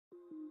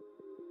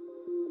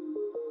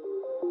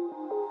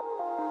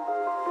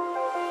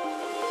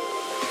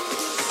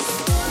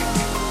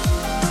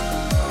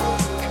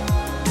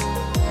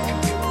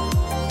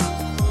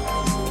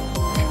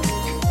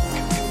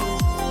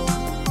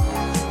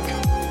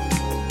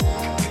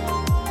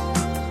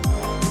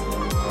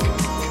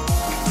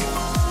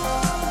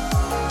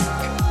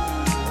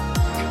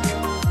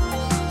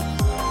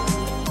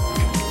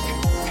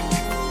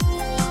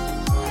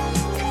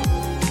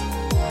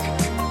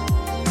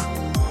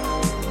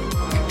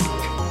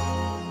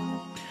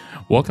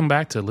Welcome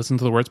back to Listen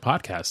to the Words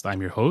podcast.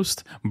 I'm your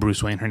host,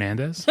 Bruce Wayne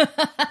Hernandez.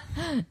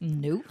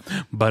 Nope.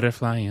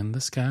 Butterfly in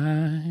the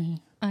sky.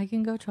 I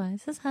can go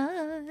twice as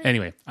high.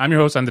 Anyway, I'm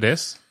your host,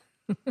 Andres.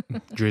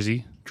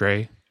 Drizzy,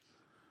 Dre.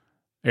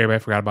 Everybody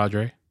forgot about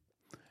Dre.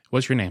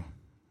 What's your name?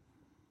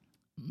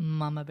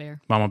 Mama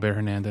Bear. Mama Bear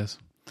Hernandez.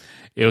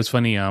 It was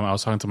funny. I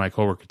was talking to my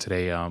coworker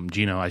today,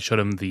 Gino. I showed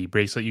him the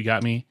bracelet you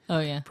got me Oh,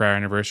 yeah. for our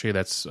anniversary.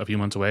 That's a few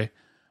months away.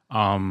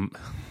 I'm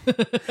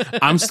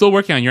still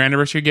working on your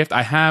anniversary gift.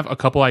 I have a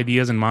couple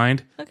ideas in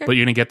mind, Okay. but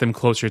you're going to get them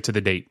closer to the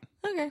date.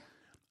 Okay.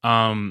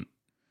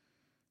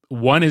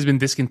 One has been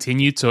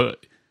discontinued, so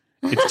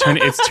it's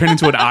turned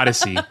into an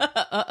odyssey.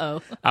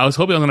 Uh-oh. I was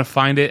hoping I was going to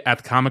find it at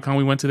the Comic-Con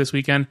we went to this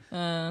weekend.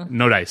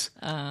 No dice.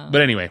 But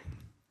anyway,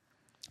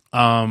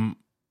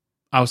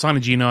 I was talking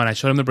to Gino, and I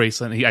showed him the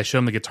bracelet. And I showed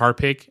him the guitar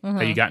pick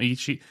that you got me.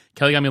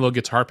 Kelly got me a little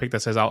guitar pick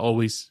that says, "I'll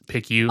always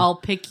pick you." I'll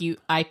pick you.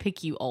 I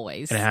pick you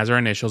always. And it has our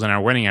initials and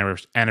our wedding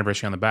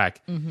anniversary on the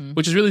back,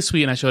 which is really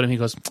sweet. And I showed him. He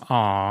goes,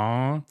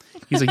 "Aw."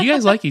 He's like, "You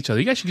guys like each other.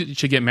 You guys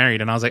should get married."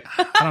 And I was like,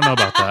 "I don't know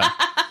about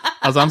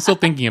that." I'm still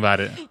thinking about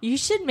it. You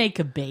should make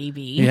a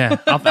baby. Yeah.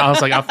 I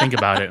was like, I'll think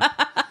about it.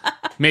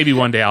 Maybe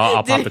one day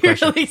I'll pop the Did you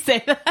question. really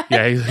say that?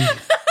 Yeah.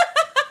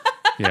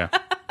 Yeah.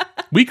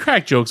 We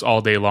crack jokes all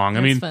day long.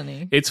 I mean,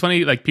 funny. It's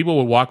funny. Like, people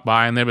would walk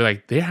by and they'd be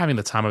like, they're having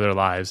the time of their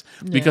lives.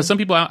 Because some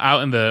people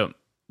out in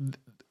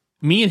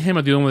me and him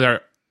are the only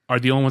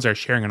ones that are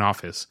sharing an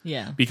office.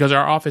 Yeah. Because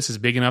our office is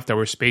big enough that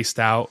we're spaced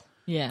out.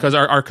 Yeah. Because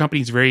our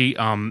company's very,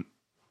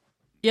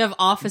 You have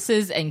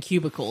offices and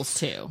cubicles,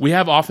 too. we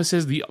have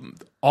offices.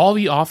 All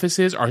the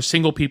offices are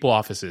single people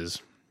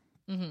offices.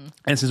 And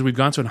since we've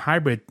gone to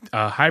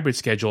a hybrid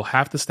schedule,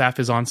 half the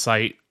staff is on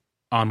site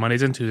on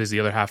Mondays and Tuesdays, the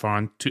other half are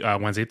on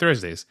Wednesday,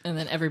 Thursdays. And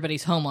then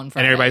everybody's home on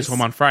Fridays. And everybody's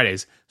home on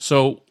Fridays.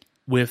 So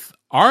with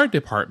our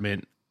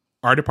department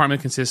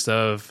consists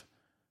of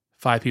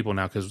 5 people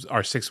now because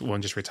our 6th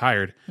one just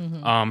retired.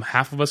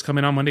 Half of us come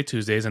in on Monday,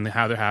 Tuesdays, and the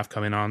other half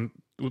come in on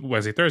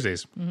Wednesday,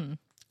 Thursdays.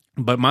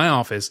 But my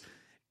office,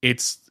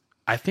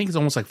 I think it's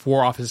almost like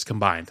 4 offices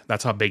combined.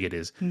 That's how big it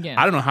is.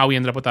 Yeah. I don't know how we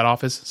ended up with that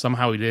office.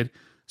 Somehow we did.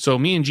 So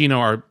me and Gino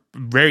are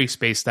very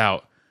spaced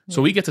out.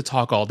 So we get to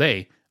talk all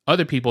day.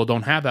 Other people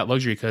don't have that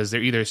luxury because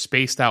they're either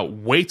spaced out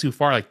way too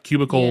far, like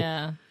cubicle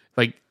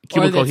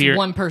Or here,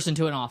 one person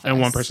to an office.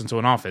 and one person to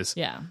an office.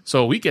 Yeah.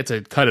 So we get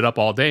to cut it up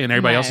all day, and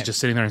everybody else is Right. just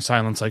sitting there in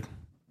silence, like.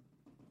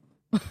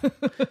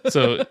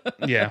 So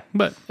yeah,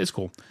 but it's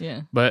cool.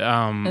 Yeah. But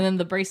And then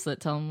the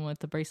bracelet. Tell them what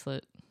the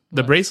bracelet.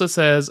 the bracelet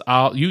says,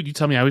 You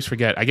tell me. I always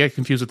forget. I get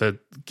confused with the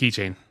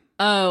keychain.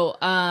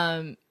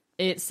 Oh,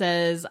 it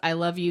says, "I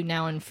love you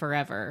now and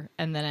forever."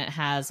 And then it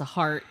has a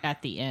heart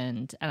at the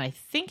end. And I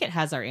think it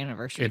has our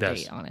anniversary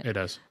date on it. It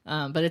does.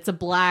 But it's a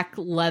black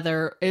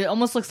leather. It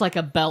almost looks like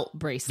a belt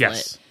bracelet.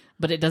 Yes.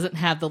 But it doesn't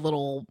have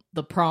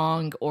the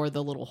prong or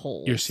the little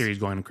holes. Your Siri's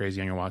going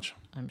crazy on your watch.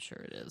 I'm sure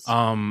it is.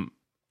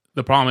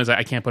 The problem is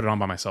I can't put it on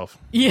by myself.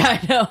 Yeah,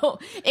 I know.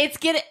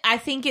 I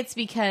think it's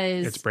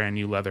because It's brand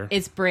new leather.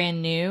 it's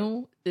brand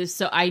new.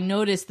 So I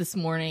noticed this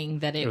morning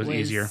that it was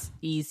easier.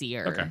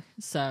 easier. Okay.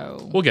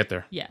 So We'll get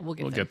there. yeah, we'll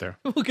We'll get get there.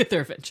 We'll get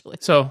there eventually.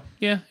 So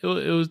yeah, it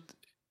was.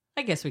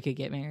 I guess we could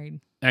get married.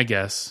 I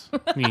guess.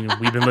 I mean,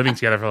 we've been living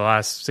together for the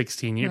last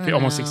 16 years, I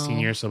almost know. 16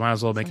 years, so might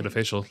as well make it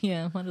official.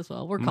 Yeah, might as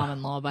well. We're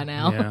common law by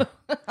now.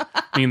 Yeah.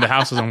 I mean, the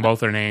house is on both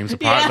their names.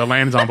 The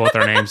land's on both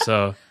their names,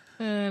 so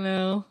I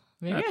know.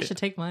 Maybe I should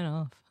take mine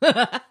off.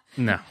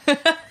 no.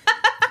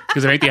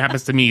 Because if anything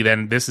happens to me,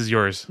 then this is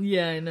yours.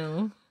 Yeah, I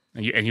know.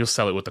 And you'll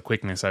sell it with the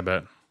quickness, I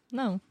bet.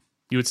 No.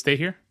 You would stay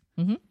here?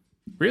 Mm-hmm.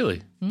 Really?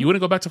 Mm-hmm. You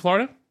wouldn't go back to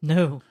Florida?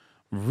 No.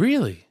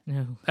 Really?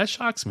 No. That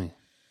shocks me.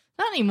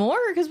 Not anymore,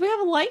 because we have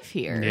a life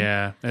here.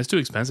 Yeah. It's too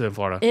expensive in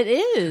Florida. It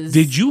is.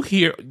 Did you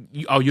hear?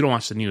 Oh, you don't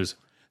watch the news.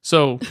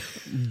 So,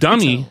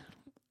 Dummy,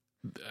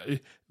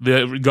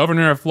 the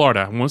governor of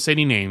Florida, I won't say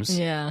any names.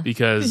 Yeah.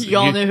 Because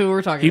Y'all know who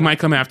we're talking he about. might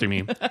come after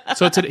me.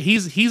 So today,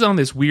 he's on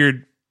this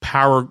weird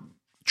power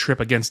trip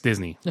against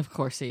Disney. Of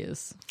course he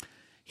is.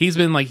 He's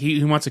been like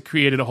he wants to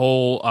create a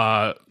whole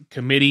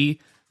committee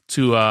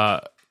to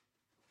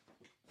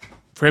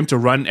for him to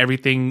run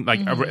everything like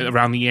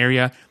around the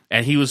area.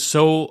 And he was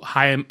so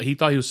high. He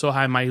thought he was so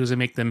high and mighty. He was gonna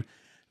make them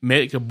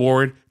make a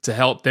board to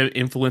help them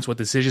influence what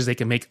decisions they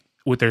can make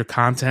with their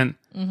content.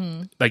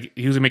 Like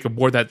he was gonna make a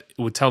board that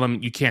would tell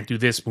them, you can't do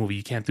this movie,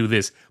 you can't do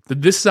this.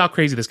 This is how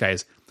crazy this guy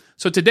is.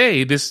 So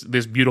today, this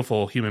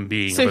beautiful human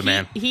being of a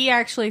man. He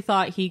actually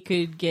thought he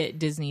could get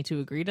Disney to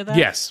agree to that?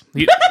 Yes,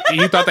 he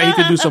thought that he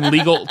could do some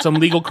legal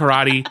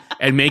karate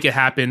and make it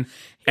happen.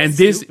 And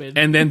Stupid.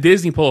 and then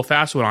Disney pulled a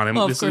fast one on him.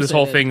 Well, of this course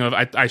whole they did. thing of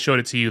I showed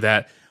it to you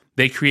that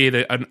they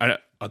created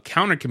a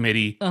counter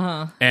committee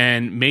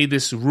and made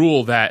this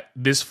rule that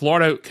this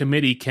Florida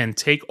committee can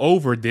take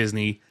over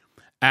Disney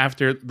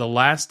after the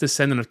last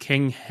descendant of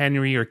King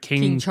Henry or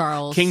King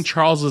Charles. King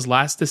Charles's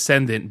last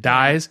descendant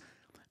dies.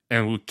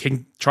 And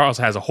King Charles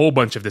has a whole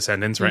bunch of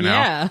descendants right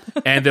Yeah.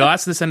 now. And the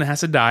last descendant has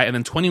to die. And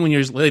then 21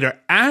 years later,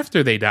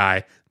 after they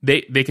die,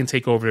 they can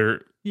take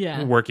over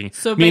working.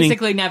 So Meaning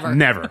basically never.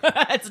 Never.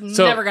 It's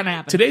So never going to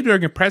happen. Today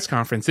during a press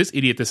conference, this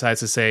idiot decides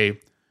to say,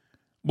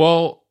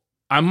 well,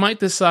 I might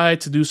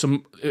decide to do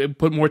some,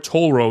 put more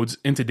toll roads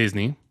into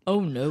Disney.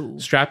 Oh, no.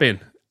 Strap in.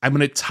 I'm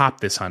going to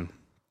top this, hun.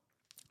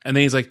 And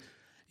then he's like,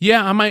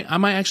 yeah, I might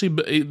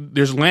actually,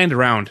 there's land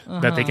around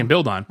that they can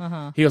build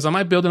on. He goes, I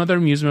might build another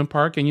amusement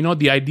park. And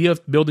the idea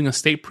of building a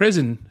state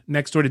prison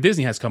next door to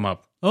Disney has come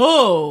up.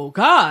 Oh,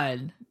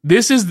 God.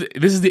 This is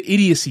the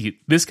idiocy.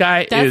 This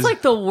guy That's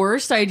like the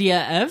worst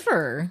idea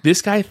ever.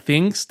 This guy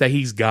thinks that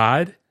he's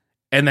God,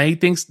 and that he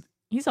thinks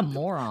he's a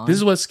moron. This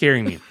is what's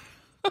scaring me.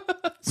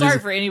 Sorry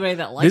for anybody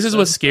that likes this is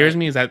what scares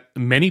me is that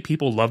many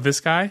people love this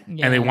guy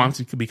and they want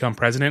him to become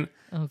president.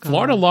 Oh,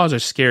 Florida laws are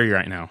scary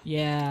right now.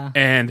 Yeah.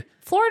 And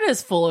Florida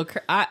is full of...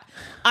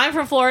 I'm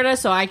from Florida,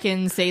 so I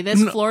can say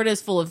this. Florida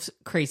is full of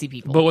crazy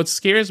people. But what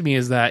scares me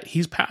is that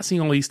he's passing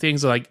all these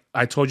things like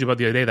I told you about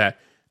the other day that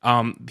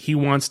he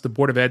wants the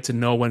Board of Ed to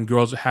know when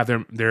girls have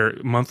their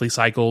monthly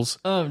cycles.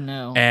 Oh,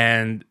 no.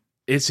 And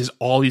it's just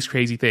all these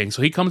crazy things.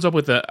 So he comes up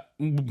with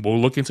we'll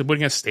look into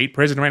putting a state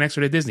prison right next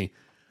to Disney.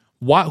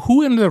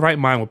 Who in their right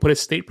mind would put a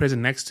state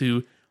prison next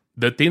to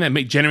the thing that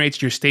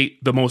generates your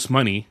state the most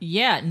money?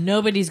 Yeah,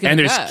 nobody's going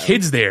to go. And there's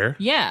kids there.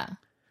 Yeah,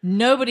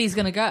 nobody's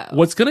going to go.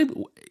 What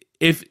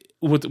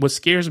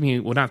scares me,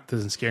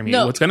 doesn't scare me.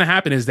 No. What's going to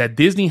happen is that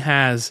Disney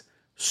has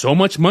so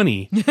much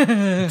money,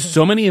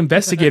 so many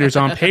investigators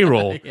on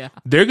payroll. Yeah.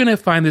 They're going to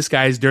find this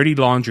guy's dirty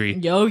laundry.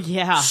 Oh,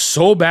 yeah.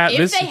 So bad.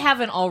 If they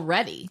haven't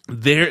already.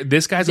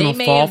 This guy's going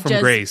to fall from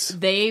grace.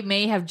 They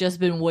may have just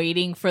been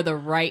waiting for the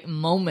right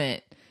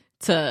moment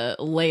to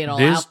lay it all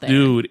out there. This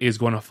dude is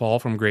going to fall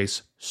from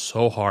grace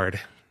so hard.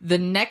 The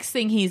next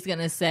thing he's going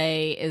to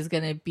say is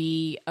going to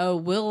be, oh,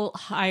 we'll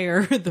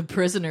hire the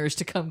prisoners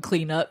to come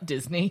clean up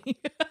Disney.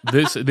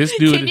 This dude...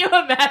 Can you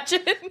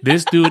imagine?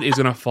 This dude is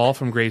going to fall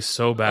from grace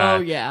so bad.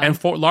 Oh, yeah. And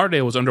Fort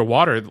Lauderdale was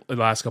underwater the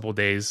last couple of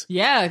days.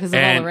 Yeah, because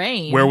of all the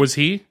rain. Where was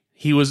he?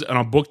 He was on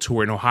a book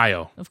tour in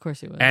Ohio. Of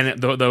course he was.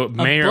 And the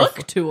mayor... A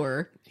book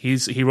tour?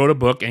 He wrote a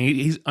book, and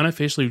he's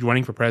unofficially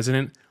running for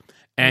president.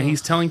 And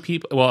he's telling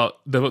people... Well,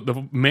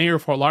 the mayor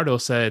of Fort Lauderdale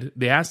said...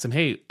 They asked him,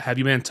 hey, have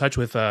you been in touch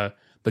with... the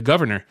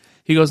governor.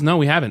 He goes, no,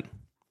 we haven't.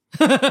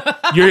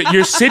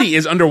 Your city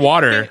is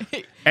underwater.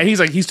 And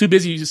he's too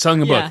busy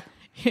selling a book.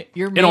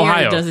 Your mayor in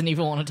Ohio. Doesn't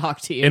even want to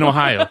talk to you. In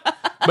Ohio.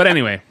 But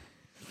anyway.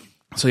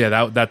 So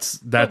yeah, that's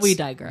but we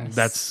digress.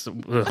 That's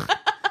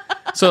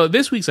So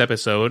this week's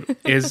episode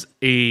is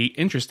a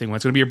interesting one.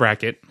 It's going to be a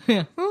bracket.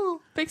 Yeah.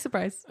 Ooh, big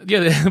surprise.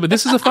 Yeah, but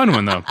this is a fun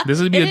one though. This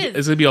is going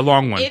to be a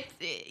long one.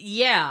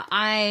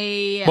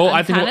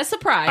 I'm kind of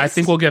surprised. I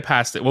think we'll get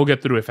past it. We'll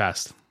get through it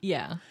fast.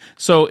 Yeah.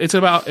 So it's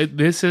about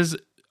this is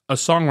a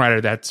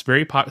songwriter that's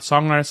very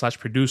songwriter /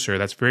 producer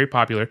that's very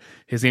popular.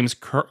 His name is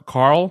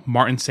Carl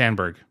Martin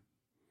Sandburg,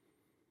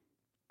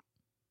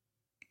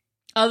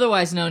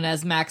 otherwise known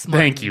as Max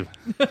Martin. Thank you.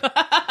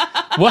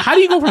 Well, how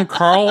do you go from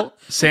Carl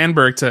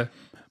Sandburg to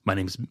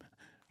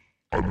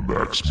I'm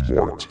Max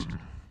Martin?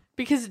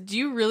 Because do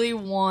you really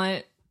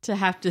want to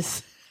have to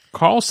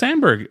Carl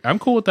Sandburg? I'm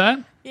cool with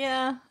that.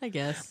 Yeah, I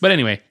guess. But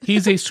anyway,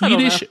 he's a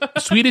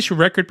Swedish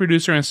record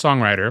producer and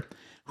songwriter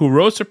who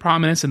rose to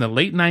prominence in the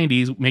late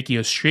 90s, making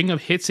a string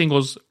of hit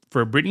singles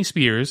for Britney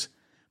Spears,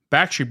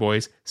 Backstreet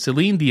Boys,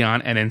 Celine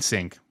Dion, and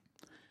NSYNC.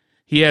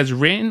 He has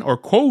written or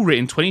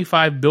co-written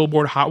 25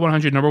 Billboard Hot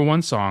 100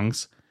 #1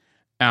 songs.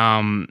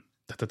 I'm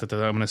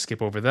going to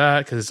skip over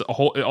that because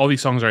all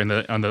these songs are on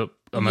the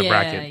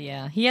bracket.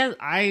 Yeah, he has.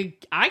 I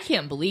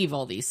can't believe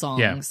all these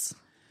songs.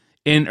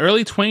 Yeah. In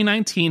early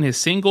 2019, his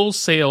singles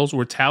sales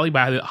were tallied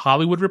by the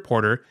Hollywood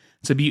Reporter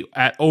to be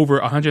at over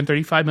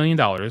 $135 million.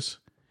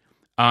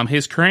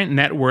 His current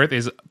net worth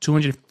is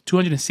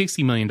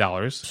 $260 million.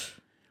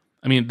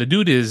 I mean, the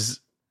dude is...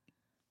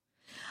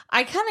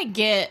 I kind of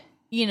get,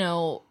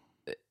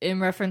 in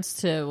reference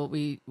to what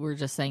we were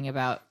just saying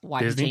about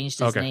why Disney? He changed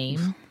his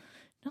name.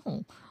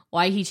 No.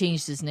 Why he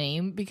changed his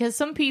name. Because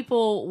some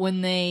people,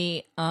 when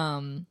they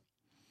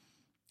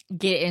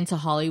get into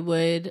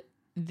Hollywood,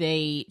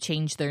 they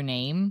change their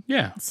name.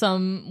 Yeah.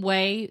 Some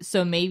way.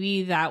 So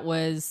maybe that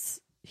was...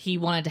 He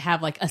wanted to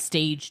have like a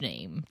stage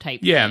name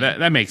type thing.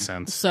 That makes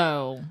sense.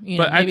 So,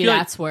 maybe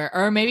that's where...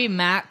 Or maybe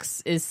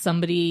Max is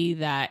somebody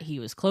that he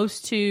was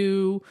close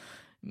to.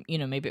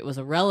 Maybe it was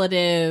a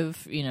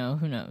relative. Who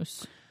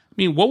knows? I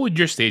mean, what would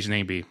your stage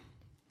name be?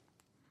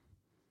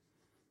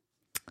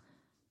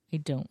 I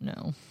don't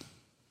know.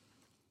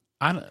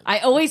 I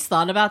always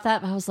thought about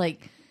that, but I was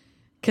like...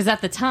 Because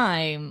at the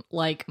time,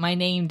 like, my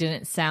name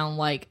didn't sound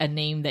like a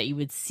name that you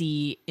would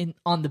see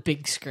on the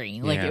big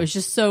screen. Like, It was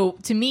just so...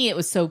 To me, it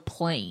was so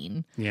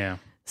plain. Yeah.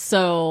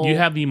 So... You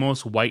have the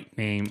most white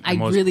name, the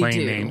most really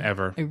plain name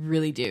ever. I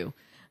really do.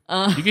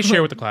 You can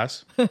share with the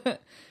class. Everybody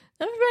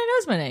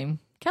knows my name.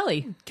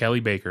 Kelly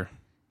Baker.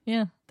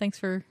 Yeah, thanks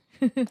for...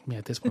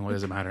 At this point, what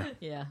does it matter?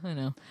 Yeah, I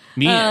know.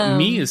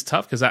 Me is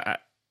tough because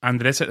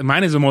Andres,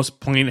 mine is the most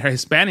plain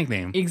Hispanic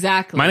name.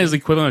 Exactly. Mine is the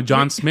equivalent of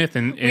John Smith.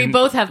 And we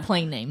both have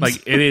plain names.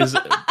 Like, it is...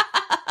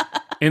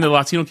 in the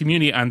Latino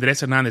community,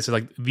 Andres Hernandez is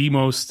like the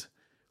most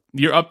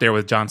You're up there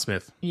with John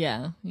Smith.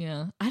 Yeah.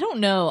 I don't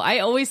know. I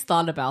always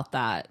thought about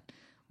that.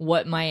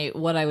 What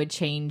I would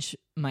change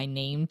my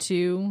name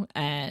to,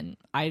 and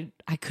I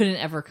couldn't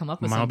ever come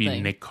up with Mine would something.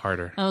 be Nick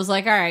Carter. I was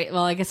like, all right,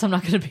 well, I guess I'm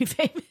not going to be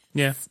famous.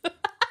 Yeah.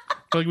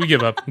 Like, we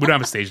give up. We don't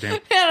have a stage name. I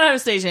don't have a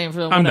stage name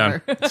for I'm whatever.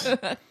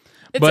 done.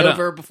 It's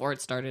over before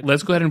it started.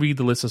 Let's go ahead and read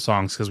the list of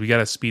songs because we got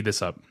to speed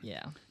this up.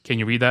 Yeah. Can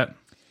you read that?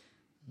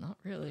 Not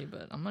really,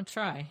 but I'm going to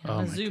try. I'm Oh,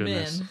 going my to zoom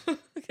goodness. in.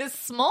 It's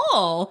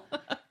small.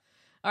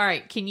 All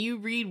right. Can you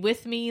read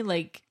with me?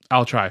 Like,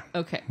 I'll try.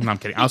 okay. No, I'm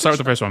kidding. I'll start with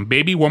the first one.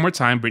 Baby One More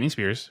Time, Britney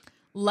Spears.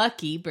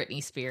 Lucky,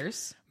 Britney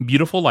Spears.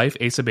 Beautiful Life,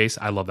 Ace of Base.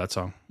 I love that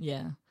song.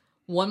 Yeah.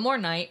 One More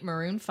Night,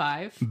 Maroon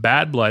 5.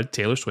 Bad Blood,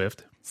 Taylor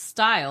Swift.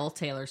 Style,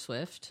 Taylor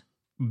Swift.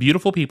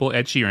 Beautiful People,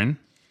 Ed Sheeran.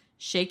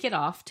 Shake It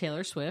Off,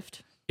 Taylor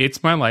Swift.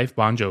 It's My Life,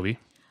 Bon Jovi.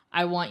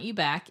 I Want You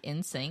Back,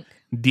 NSYNC.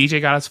 DJ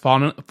Got Us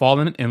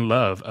Fallen in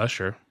Love,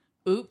 Usher.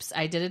 Oops,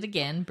 I Did It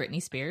Again,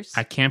 Britney Spears.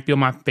 I Can't Feel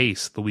My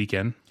Face, The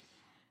Weeknd.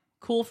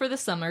 Cool for the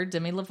Summer,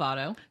 Demi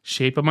Lovato.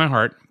 Shape of My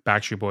Heart,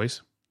 Backstreet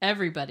Boys.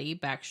 Everybody,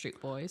 Backstreet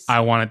Boys.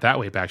 I Want It That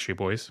Way, Backstreet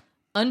Boys.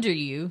 Under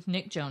You,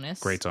 Nick Jonas.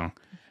 Great song.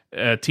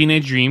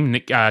 Teenage Dream,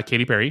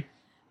 Katy Perry.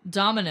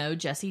 Domino,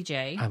 Jessie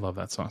J. I love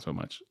that song so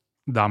much.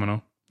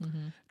 Domino.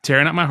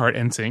 Tearing Up My Heart,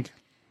 NSYNC.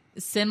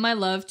 Send My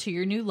Love to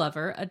Your New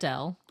Lover,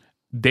 Adele.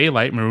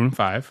 Daylight, Maroon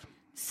 5.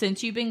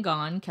 Since You've Been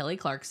Gone, Kelly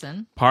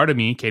Clarkson. Part of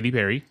Me, Katy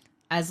Perry.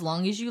 As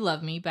Long as You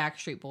Love Me,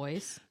 Backstreet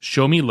Boys.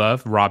 Show Me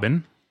Love,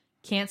 Robin.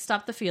 Can't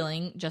Stop the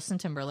Feeling, Justin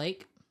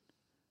Timberlake.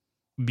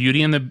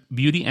 Beauty and a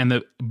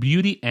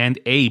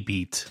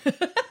Beat,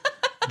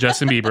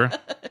 Justin Bieber.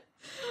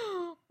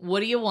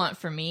 What Do You Want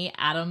From Me,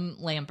 Adam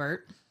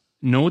Lambert.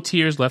 No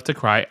Tears Left to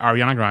Cry,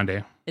 Ariana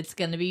Grande. It's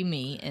Gonna Be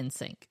Me,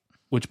 NSYNC.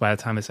 Which by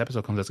the time this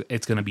episode comes out,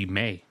 it's going to be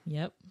May.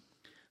 Yep.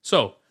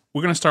 So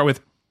we're going to start with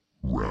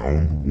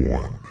Round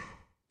 1.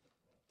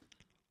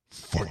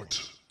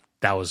 Fight.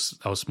 that was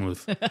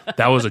smooth.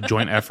 That was a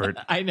joint effort.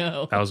 I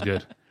know. That was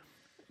good.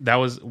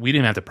 We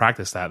didn't have to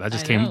practice that. That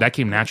just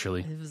came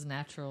naturally. It was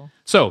natural.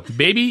 So,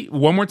 Baby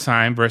One More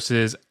Time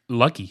versus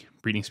Lucky,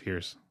 Britney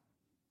Spears.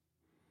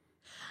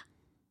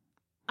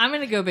 I'm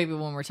going to go Baby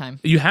One More Time.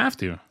 You have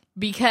to.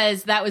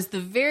 Because that was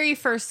the very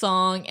first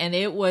song, and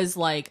it was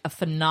like a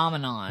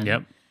phenomenon.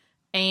 Yep.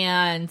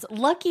 And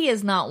Lucky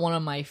is not one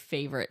of my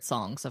favorite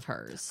songs of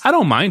hers. I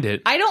don't mind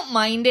it. I don't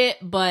mind it,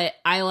 but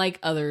I like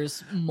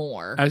others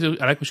more. I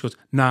like when she goes,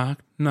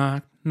 knock,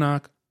 knock,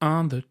 knock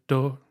on the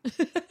door.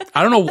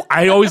 I don't know.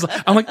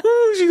 I'm like,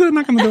 ooh, she's going to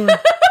knock on the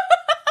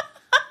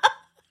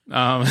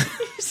door.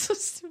 You're so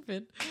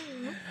stupid.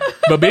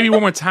 But Baby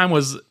One More Time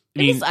was,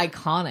 It's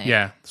iconic.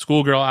 yeah,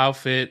 schoolgirl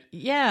outfit.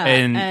 Yeah.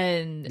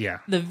 And yeah.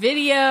 The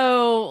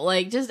video,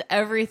 like just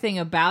everything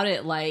about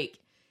it, like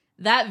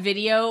that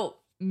video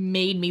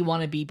made me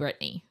want to be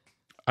Britney.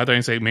 I thought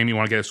you say made me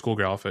want to get a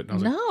schoolgirl outfit. And I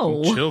was No. like,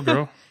 oh, chill,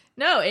 girl.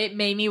 No, it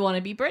made me want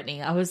to be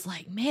Britney. I was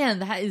like, man,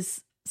 that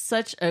is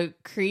such a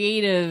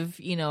creative,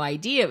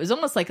 idea. It was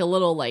almost like a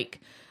little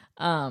like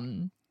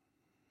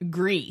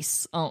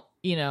Grease,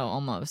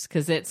 almost,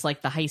 because it's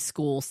like the high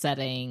school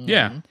setting.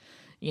 Yeah.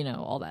 And,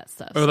 all that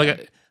stuff. Or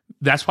like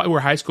that's why where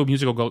High School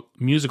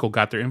Musical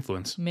got their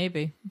influence,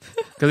 Maybe.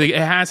 because it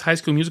has High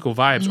School Musical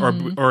vibes,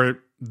 or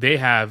they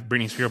have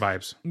Britney Spears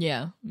vibes.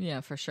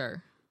 Yeah, for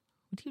sure.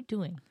 What are you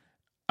doing?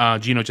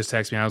 Gino just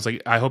texted me. I was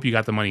like, I hope you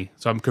got the money.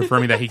 So I'm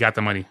confirming that he got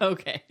the money.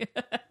 Okay.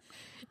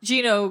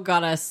 Gino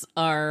got us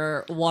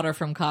our water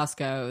from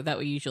Costco that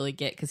we usually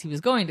get because he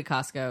was going to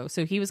Costco.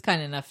 So he was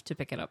kind enough to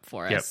pick it up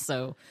for us. Yep.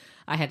 So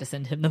I had to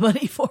send him the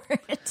money for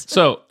it.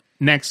 So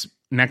next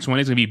one is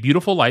going to be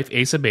Beautiful Life,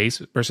 Ace of Base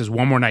versus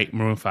One More Night,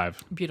 Maroon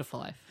 5. Beautiful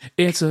Life.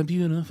 It's a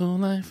beautiful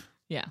life.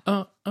 Yeah.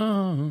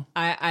 Oh.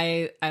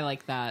 I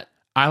like that.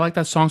 I like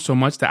that song so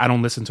much that I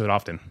don't listen to it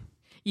often.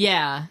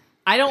 Yeah.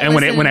 I don't And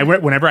listen,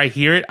 whenever I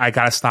hear it, I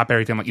gotta stop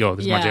everything. I'm like, yo,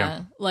 this is my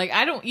jam. Like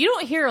you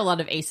don't hear a lot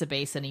of Ace of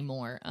Base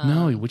anymore.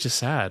 No, which is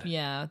sad.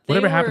 Yeah.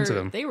 Whatever happened to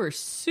them? They were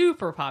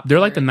super popular. They're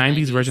like the in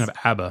 90s version of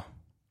ABBA.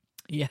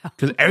 Yeah.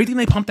 Because everything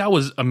they pumped out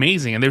was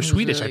amazing. And they're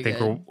Swedish, really I think,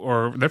 good.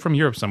 or they're from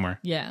Europe somewhere.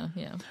 Yeah.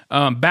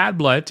 Bad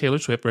Blood, Taylor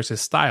Swift versus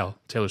Style,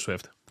 Taylor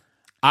Swift.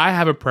 I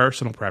have a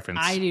personal preference.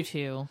 I do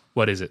too.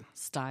 What is it?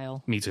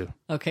 Style. Me too.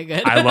 Okay,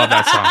 good. I love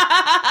that song.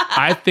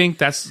 I think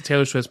that's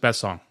Taylor Swift's best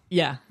song.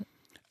 Yeah.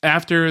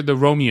 After the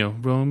Romeo.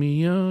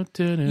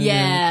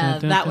 Yeah,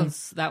 that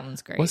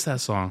one's great. What's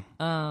that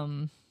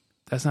song?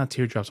 That's not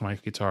Teardrops on My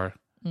Guitar.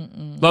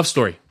 Love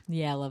Story.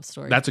 Yeah, Love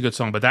Story. That's a good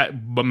song, but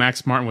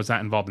Max Martin was not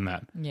involved in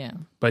that. Yeah.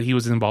 But he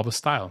was involved with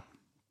Style.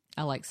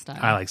 I like Style.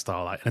 I like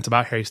Style a lot. And it's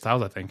about Harry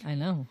Styles, I think. I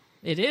know.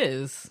 It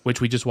is.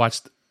 Which we just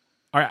watched.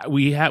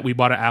 We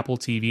bought an Apple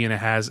TV and it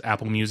has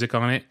Apple Music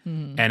on it,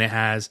 and it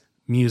has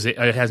music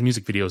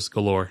videos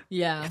galore.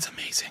 Yeah. It's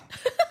amazing.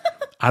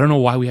 I don't know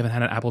why we haven't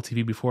had an Apple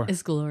TV before.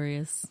 It's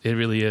glorious. It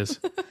really is.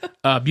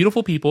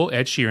 Beautiful People,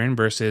 Ed Sheeran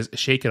versus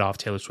Shake It Off,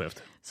 Taylor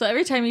Swift. So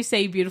every time you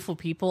say beautiful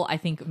people, I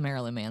think of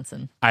Marilyn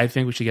Manson. I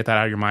think we should get that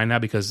out of your mind now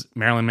because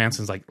Marilyn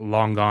Manson's like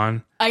long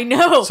gone. I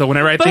know. So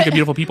whenever I think of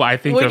beautiful people, I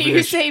think when of...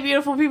 you say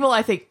beautiful people,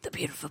 I think the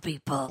beautiful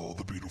people. All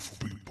the beautiful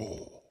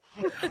people.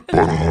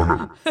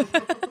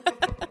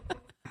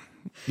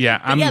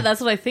 Yeah, Yeah,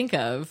 that's what I think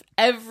of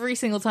every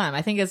single time.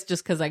 I think it's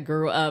just because I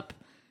grew up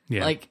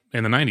like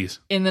in the 90s.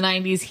 In the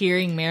 90s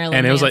hearing Marilyn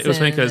And it was Manson.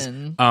 funny because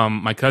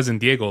my cousin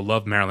Diego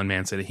loved Marilyn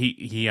Manson.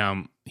 He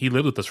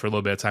lived with us for a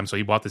little bit of time, so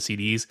he bought the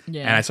CDs.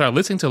 Yeah. And I started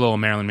listening to a little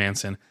Marilyn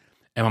Manson,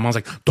 and my mom's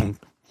like, Don't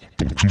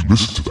Don't you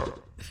listen to that.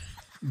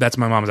 That's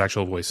my mom's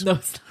actual voice. No,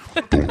 it's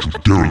not. Don't you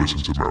dare listen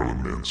to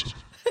Marilyn Manson.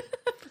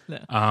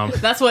 No.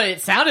 That's what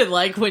it sounded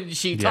like when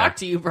she talked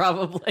to you,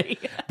 probably.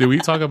 Did we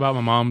talk about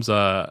my mom's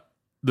the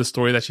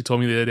story that she told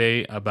me the other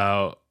day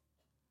about?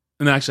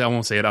 And actually, I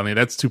won't say it on there.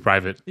 That's too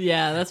private.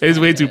 Yeah, that's it's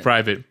way too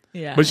private.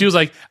 Yeah, but she was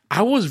like,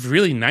 I was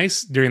really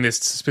nice during this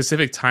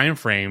specific time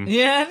frame.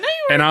 Yeah, no,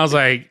 you were. And I was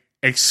like,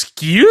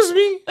 excuse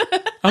me?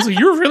 I was like,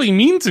 you're really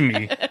mean to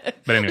me.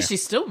 But anyway,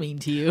 she's still mean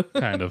to you.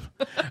 Kind of.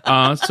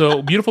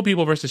 So, Beautiful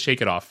People versus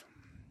Shake It Off.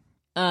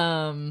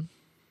 I'm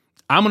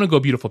gonna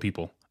go Beautiful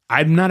People.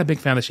 I'm not a big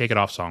fan of the Shake It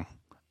Off song.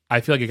 I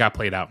feel like it got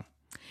played out.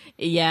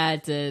 Yeah,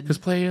 it did. Because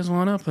players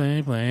wanna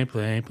play.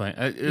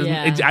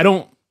 Yeah. I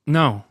don't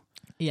know.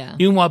 Yeah.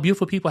 Even while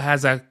Beautiful People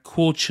has that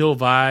cool, chill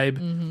vibe,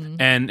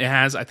 and it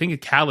has, I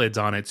think, Khaled's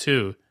on it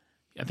too.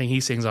 I think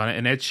he sings on it,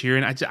 and Ed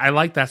Sheeran. I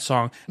like that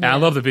song, and I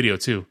love the video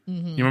too.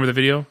 You remember the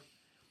video?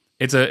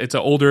 It's an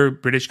older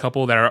British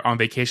couple that are on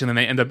vacation, and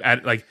they end up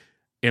at like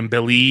in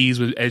Belize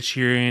with Ed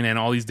Sheeran and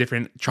all these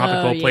different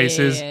tropical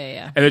places,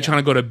 and they're trying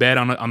to go to bed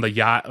on the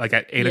yacht like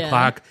at 8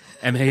 o'clock,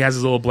 and he has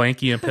his little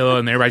blankie and pillow,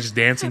 and everybody's just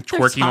dancing,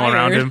 twerking all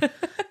around him,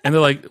 and they're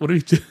like, "What do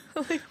we do?"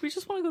 Like, we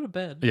just want to go to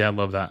bed. Yeah, I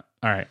love that.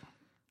 All right.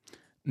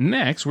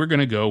 Next, we're going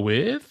to go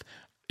with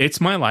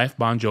It's My Life,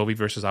 Bon Jovi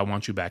versus I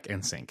Want You Back,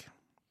 NSYNC.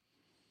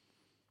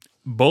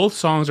 Both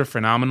songs are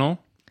phenomenal.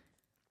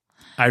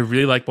 I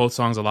really like both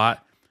songs a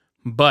lot.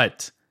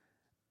 But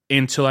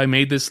until I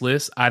made this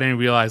list, I didn't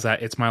realize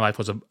that It's My Life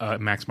was a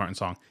Max Martin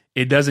song.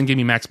 It doesn't give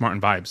me Max Martin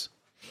vibes.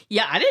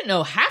 Yeah, I didn't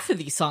know half of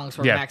these songs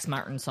were Max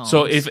Martin songs.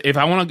 So if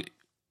I want to...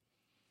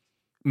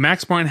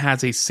 Max Martin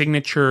has a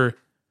signature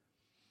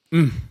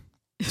to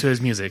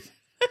his music.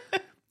 You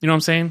know what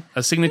I'm saying?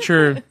 A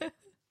signature...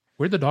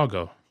 Where'd the dog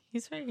go?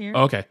 He's right here.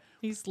 Oh, okay.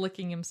 He's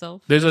licking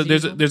himself. There's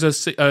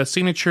a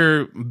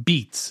signature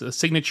beat, a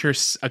signature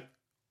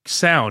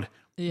sound.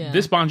 Yeah.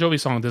 This Bon Jovi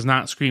song does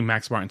not scream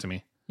Max Martin to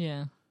me.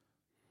 Yeah.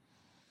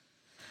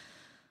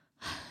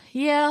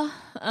 Yeah.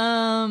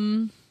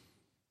 I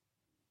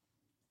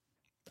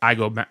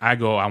go.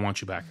 I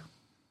Want You Back.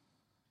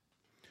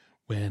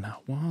 When I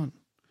want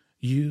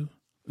you,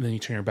 then you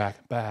turn your back.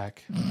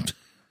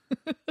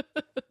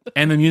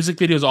 And the music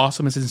video is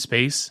awesome. It's in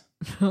space.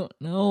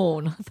 No,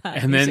 not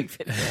that and music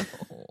video.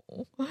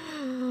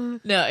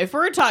 No, if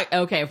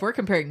we're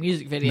comparing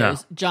music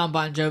videos, John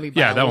Bon Jovi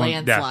by that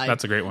landslide. one. Yeah,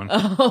 that's a great one.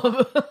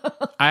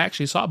 I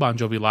actually saw Bon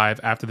Jovi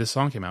live after this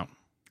song came out.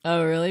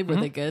 Oh, really? Were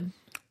they good?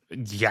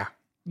 Yeah.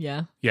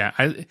 Yeah. Yeah.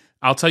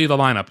 I'll tell you the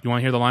lineup. You want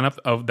to hear the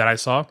lineup that I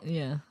saw?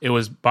 Yeah. It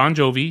was Bon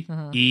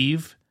Jovi,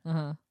 Eve.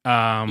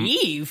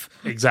 Eve?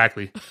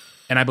 Exactly.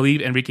 And I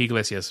believe Enrique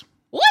Iglesias.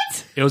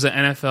 What? It was an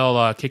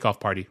NFL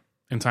kickoff party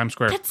in Times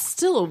Square. That's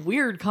still a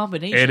weird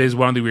combination. It is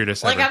one of the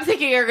weirdest Like, ever. I'm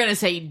thinking you're going to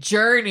say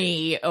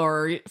Journey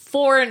or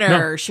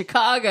Foreigner,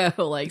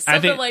 Chicago, like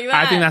something like that.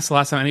 I think that's the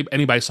last time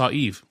anybody saw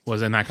Eve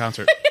was in that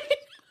concert.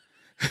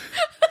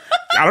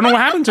 I don't know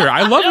what happened to her.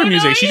 I love her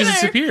music. She just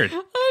disappeared.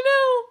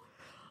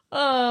 I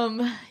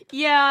know.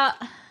 Yeah.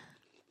 I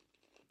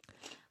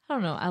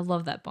don't know. I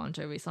love that Bon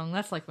Jovi song.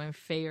 That's like my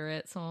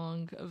favorite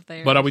song of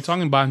theirs. But are we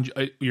talking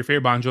your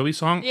favorite Bon Jovi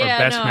song or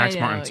best Max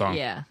Martin song?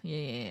 Yeah.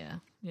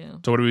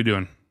 So what are we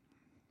doing?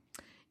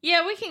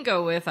 Yeah, we can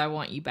go with I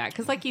Want You Back.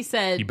 Because like you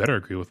said... You better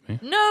agree with me.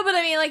 No, but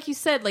I mean, like you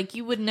said, like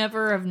you would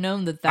never have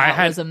known that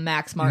was a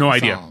Max Martin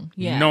song.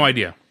 Yeah. No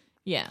idea.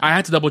 Yeah. I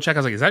had to double check. I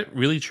was like, is that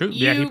really true?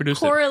 Yeah, he produced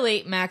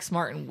correlate Max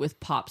Martin with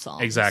pop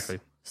songs. Exactly.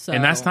 So,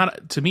 and that's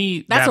not, to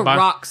me... That's a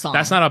rock song.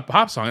 That's not a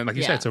pop song. Like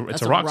you said,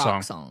 it's a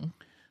rock song.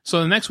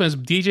 So the next one is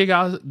DJ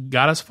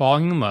Got Us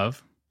Falling in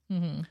Love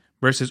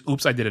versus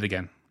Oops, I Did It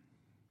Again.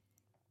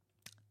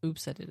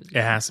 Oops, I Did It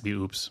Again. It has to be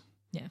Oops.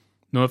 Yeah.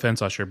 No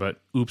offense, Usher, but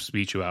Oops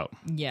beat you out.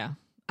 Yeah.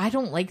 I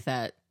don't like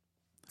that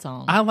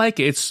song. I like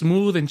it. It's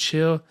smooth and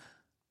chill.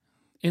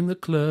 In the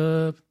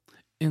club.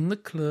 I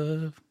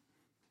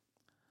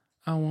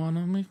want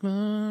to make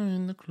fun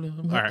in the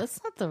club. All right.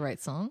 That's not the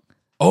right song.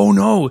 Oh,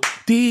 no.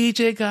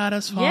 DJ Got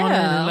Us Falling in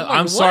Love.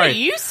 I'm sorry. What are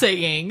you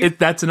singing?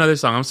 That's another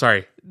song. I'm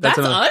sorry. That's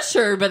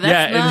Usher, but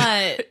that's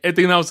not... I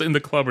think that was in the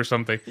club or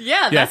something.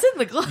 Yeah, that's in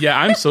the club. Yeah,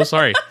 I'm so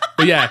sorry.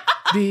 But yeah,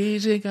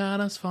 DJ Got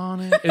Us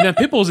Falling. And then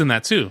Pitbull's in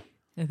that too.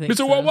 I think Mr.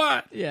 so.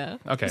 What? Yeah.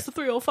 Okay. Mr.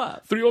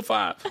 305.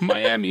 305,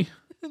 Miami.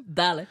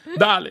 Dale.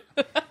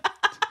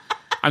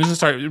 I'm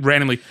just going to start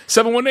randomly.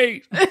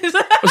 718.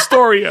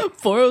 Astoria.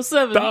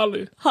 407.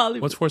 Dolly.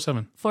 Hollywood. What's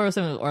 407?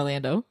 407 is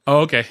Orlando. Oh,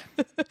 okay.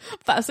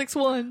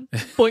 561.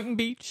 Boynton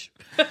Beach.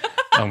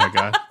 Oh, my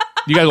God.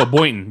 You got to go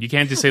Boynton. You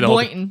can't just say the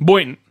Boynton. whole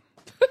thing.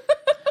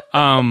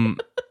 Boynton.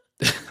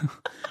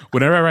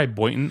 Whenever I write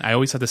Boynton, I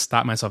always have to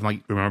stop myself. I'm like,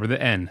 remember the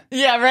N.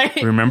 Yeah, right.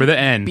 Remember the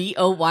N.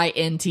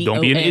 Boynton.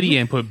 Don't be an idiot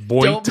and put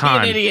Boynton.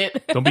 Don't be an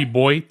idiot. Don't be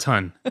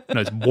Boyton.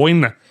 No, it's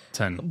Boynton.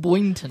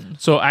 Boynton.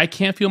 So I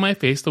Can't Feel My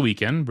Face The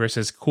Weeknd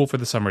versus Cool for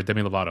the Summer,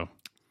 Demi Lovato.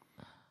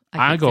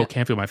 I go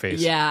Can't Feel My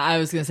Face. Yeah, I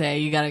was going to say,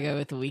 you got to go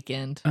with The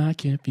Weeknd. I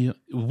can't feel.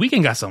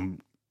 Weeknd got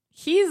some.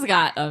 He's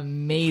got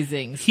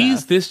amazing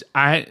stuff. This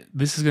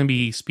is going to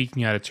be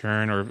speaking out of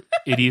turn or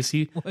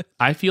idiocy.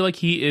 I feel like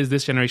he is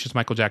this generation's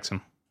Michael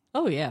Jackson.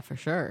 Oh, yeah, for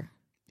sure.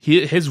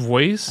 His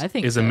voice I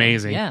think is so,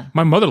 amazing. yeah.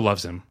 My mother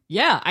loves him.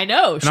 Yeah, I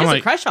know. She has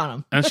a crush on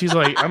him. And she's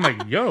like, I'm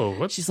like, yo,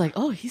 what? She's like,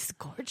 oh, he's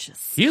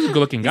gorgeous. He's a good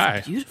looking guy.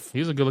 Beautiful.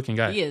 He's a good looking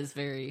guy. He is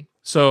very.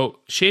 So,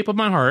 Shape of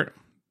My Heart,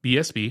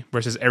 BSB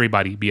versus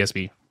Everybody,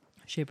 BSB.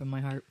 Shape of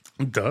My Heart.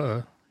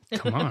 Duh.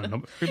 Come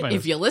on. Everybody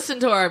If you listen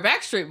to our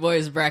Backstreet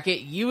Boys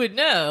bracket, you would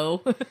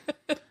know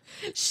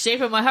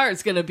Shape of My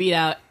Heart's going to beat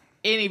out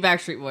any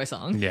Backstreet Boy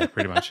song. Yeah,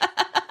 pretty much.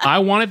 I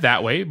Want It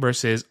That Way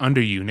versus Under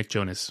You, Nick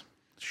Jonas.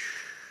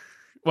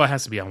 Well, it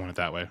has to be I Want It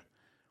That Way.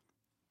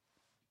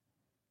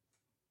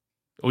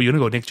 Oh, you're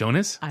going to go Nick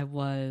Jonas? I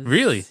was.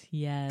 Really?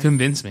 Yes.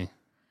 Convince me.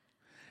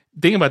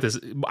 Think about this.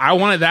 I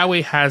Want It That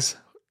Way has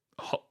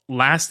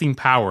lasting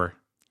power.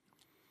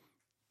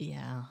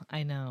 Yeah,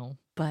 I know.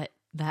 But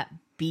that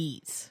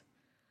beat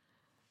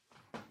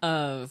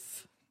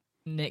of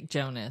Nick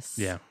Jonas.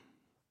 Yeah.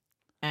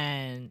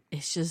 And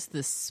it's just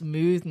the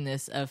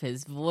smoothness of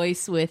his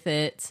voice with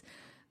it.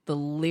 The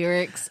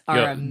lyrics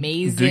are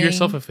amazing. Do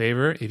yourself a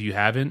favor, if you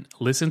haven't,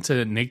 listen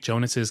to Nick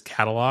Jonas's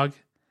catalog.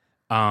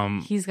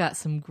 He's got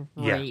some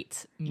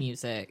great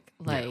music.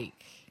 Like,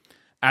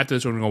 after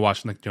this, we're gonna go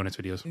watch Nick Jonas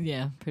videos.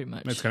 yeah, pretty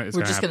much. It's we're gonna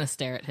just happen. gonna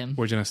stare at him.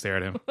 We're gonna stare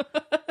at him.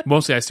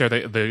 Mostly, I stare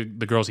at the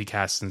girls he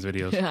casts in his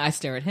videos. I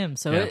stare at him,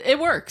 so Yeah. it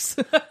works.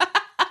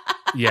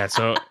 Yeah,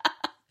 so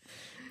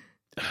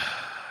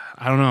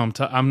I don't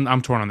know.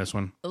 I'm torn on this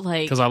one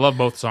Like, because I love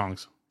both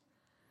songs.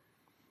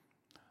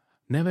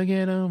 Never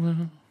get over.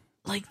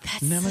 like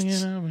that's Never such,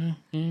 get over.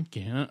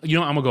 You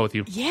know, I'm gonna go with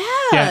you.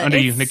 yeah, Under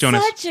You, it's Nick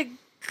Jonas. Such a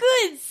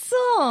good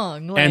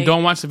song. Like, And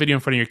don't watch the video in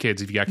front of your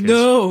kids if you got kids.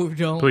 No,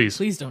 don't.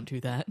 Please don't do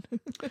that.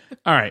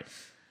 All right.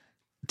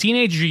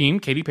 Teenage Dream,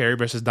 Katy Perry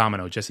versus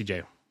Domino, Jessie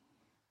J.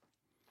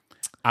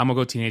 I'm going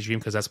to go Teenage Dream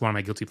because that's one of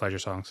my guilty pleasure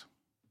songs.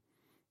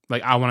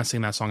 Like, I want to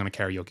sing that song in a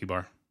karaoke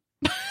bar.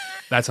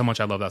 That's how much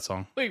I love that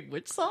song. Wait,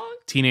 which song?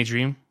 Teenage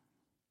Dream.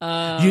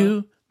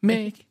 You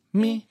make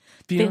me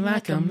feel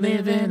like I'm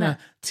living a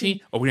teen.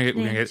 Oh, we're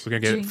gonna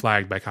get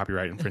flagged by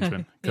copyright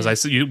infringement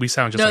because we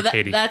sound just like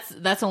Katy.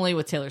 That's only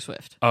with Taylor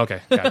Swift.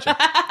 Okay, gotcha.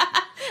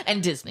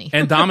 And Disney.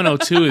 And Domino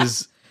 2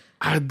 is...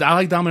 I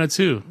like Domino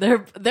 2.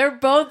 They're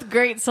both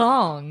great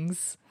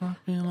songs. I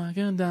feel like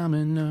a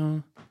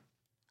domino.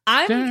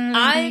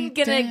 I'm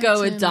gonna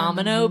go with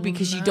Domino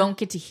because you don't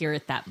get to hear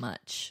it that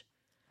much.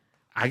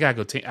 I gotta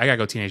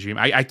go Teenage Dream.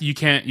 You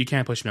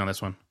can't push me on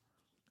this one.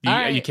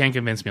 Right. You can't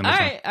convince me on this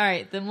one. All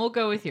right, then we'll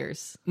go with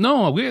yours.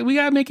 No, we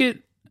gotta make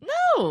it.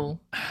 No,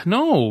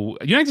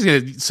 You're not just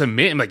gonna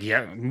submit and like,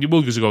 yeah,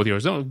 we'll just go with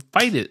yours. No,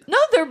 fight it. no,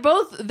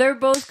 they're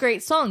both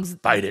great songs.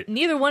 Fight it.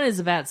 Neither one is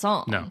a bad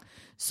song. No.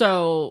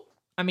 So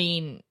I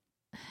mean,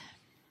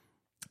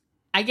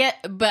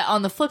 but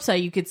on the flip side,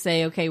 you could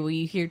say, okay, well,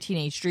 you hear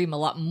Teenage Dream a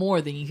lot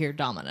more than you hear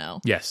Domino.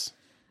 Yes,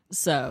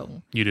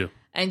 So you do.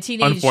 and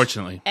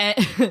Unfortunately,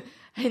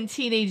 and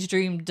Teenage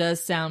Dream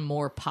does sound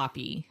more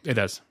poppy it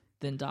does.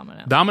 than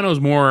Domino. Domino's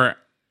more.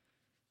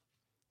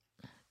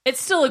 It's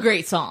still a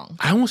great song.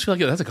 I almost feel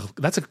like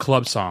that's a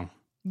club song.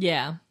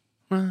 Yeah.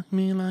 Rock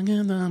me like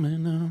a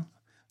domino.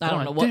 I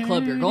don't know what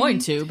club you're going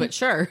to, but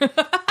sure.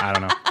 I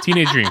don't know.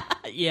 Teenage Dream.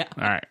 Yeah.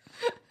 All right.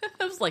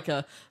 It was like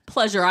a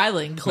Pleasure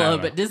Island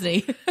club No. at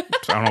Disney. I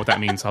don't know what that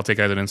means. I'll take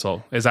that as an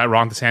insult. Is that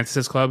Ron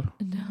DeSantis' club?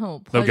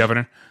 No. The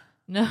governor?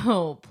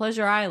 No.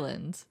 Pleasure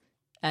Island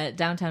at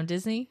Downtown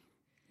Disney.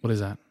 What is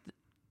that?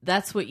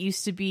 That's what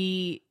used to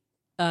be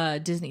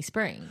Disney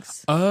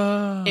Springs.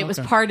 Oh. It was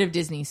part of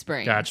Disney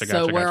Springs. Gotcha,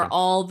 So where gotcha.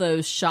 all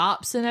those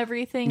shops and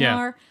everything Yeah.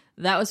 are,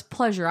 that was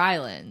Pleasure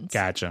Island.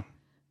 Gotcha.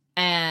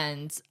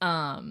 And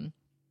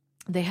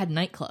they had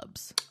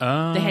nightclubs.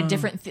 Oh. They had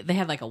different. They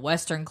had like a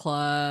Western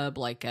club,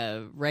 like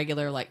a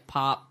regular like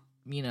pop,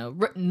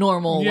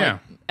 normal, Yeah.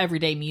 like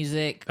everyday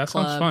music. That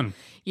club. sounds fun.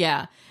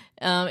 Yeah,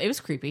 it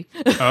was creepy.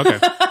 Oh, okay.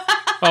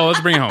 Oh,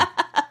 let's bring it home.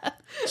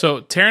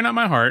 So, Tearing Up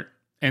My Heart,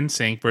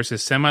 NSYNC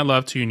versus Send My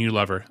Love to Your New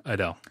Lover,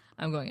 Adele.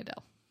 I'm going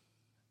Adele.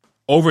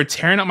 Over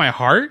Tearing Up My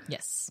Heart?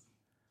 Yes.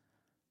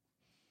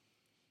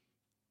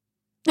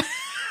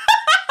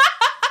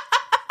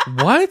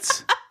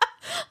 What?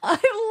 I love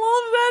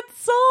that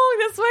song.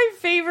 That's my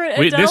favorite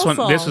Wait, Adele this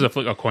song. This was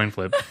a coin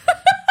flip.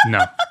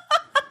 No.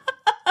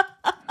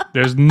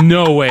 There's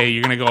no way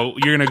you're gonna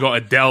go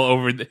Adele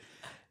over.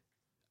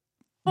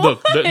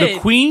 Look, the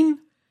Queen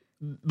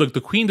look,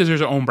 the Queen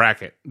deserves her own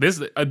bracket.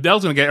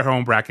 Adele's gonna get her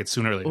own bracket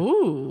sooner or later.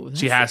 Ooh,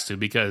 She has to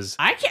because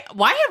I can't.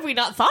 Why have we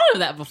not thought of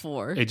that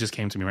before? it just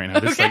came to me right now.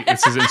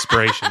 This is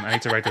inspiration. I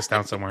need to write this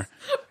down somewhere.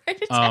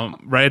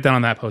 Write it down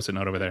on that post-it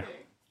note over there.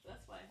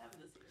 That's why I have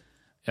this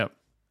here.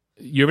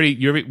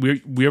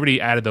 Yep. We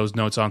already added those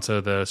notes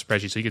onto the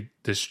spreadsheet, so you could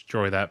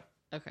destroy that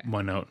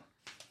one note.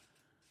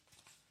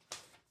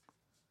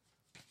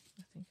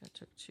 I think I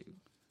took 2.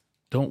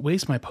 Don't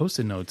waste my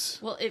post-it notes.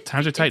 Well,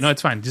 times are tight. No,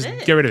 it's fine. Just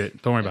get rid of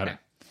it. Don't worry about it.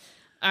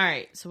 All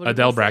right. So what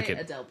Adele did we say? bracket.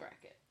 Adele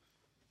bracket.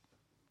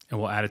 And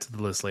we'll add it to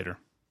the list later.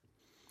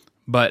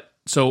 But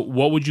so,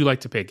 what would you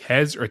like to pick?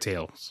 Heads or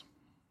tails?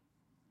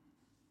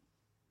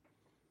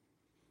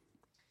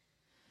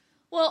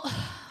 Well, all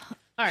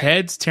right.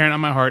 Heads tearing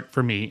on my heart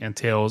for me, and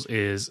tails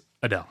is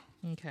Adele.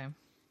 Okay.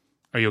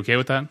 Are you okay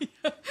with that?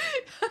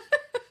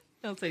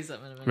 I'll say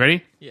something in a minute.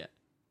 Ready? Yeah.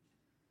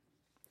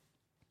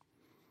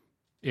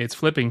 It's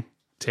flipping.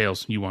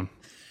 Tails. You won.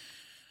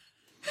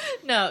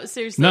 No,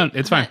 seriously. No,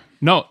 it's fine.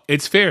 No,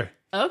 it's fair.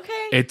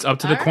 Okay. It's up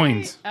to the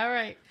coins. All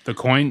right. The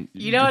coin.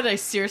 You know what I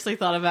seriously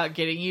thought about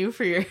getting you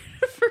for your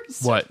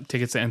first? What?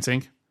 Tickets to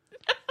NSYNC?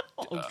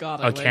 Oh God!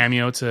 A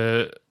cameo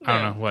to I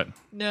don't know what.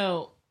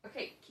 No.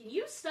 Okay, can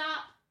you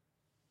stop?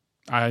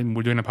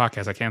 We're doing a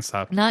podcast. I can't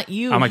stop. Not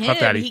you. I'm like him. Puff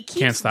Daddy. He keeps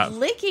Can't stop.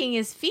 licking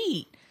his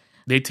feet.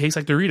 They taste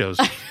like Doritos.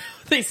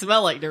 They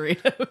smell like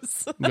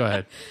Doritos. Go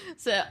ahead.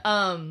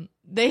 So,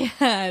 they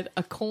had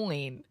a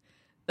coin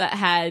that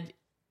had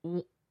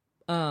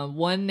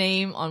one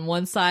name on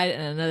one side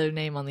and another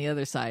name on the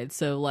other side.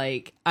 So,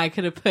 like, I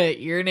could have put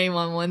your name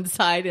on one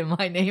side and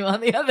my name on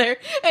the other,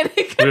 and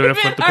it could have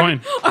flipped the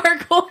coin. Our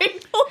coin.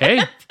 Flip.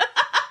 Hey,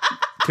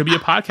 could be a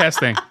podcast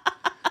thing.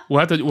 We'll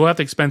have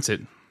to expense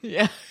it.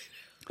 Yeah.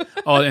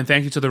 Oh, and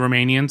thank you to the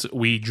Romanians.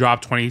 We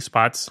dropped 20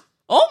 spots.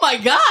 Oh my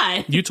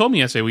God! You told me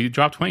yesterday we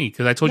dropped 20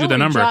 because I told you the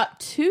number. We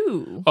dropped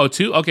 2. Oh,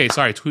 2? Okay,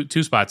 sorry,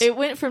 two spots. It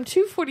went from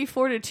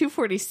 244 to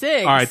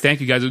 246. All right,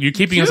 thank you guys. You're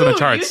keeping us on the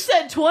charts. You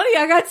said 20.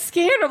 I got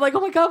scared. I'm like, oh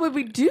my God, what did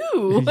we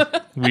do?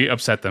 We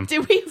upset them.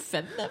 Did we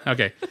offend them?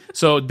 Okay,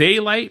 so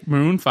Daylight,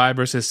 Maroon 5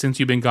 versus Since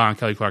You've Been Gone,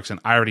 Kelly Clarkson.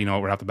 I already know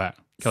it right off the bat.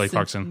 Kelly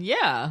Clarkson.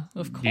 Yeah,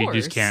 of course. You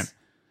just can't.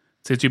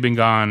 Since You've Been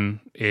Gone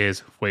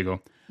is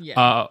Fuego.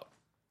 Yeah.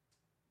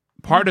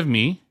 Part of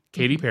Me,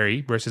 Katy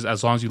Perry versus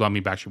As Long As You Love Me,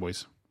 Backstreet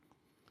Boys.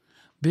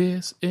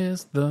 This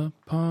is the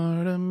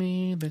part of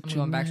me that I'm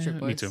going Backstreet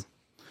Boys. Me too.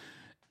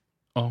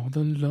 All the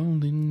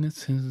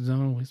loneliness has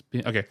always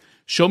been... Okay.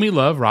 Show Me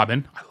Love,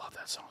 Robin. I love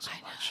that song so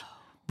much.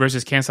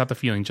 Versus Can't Stop the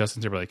Feeling,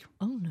 Justin Timberlake.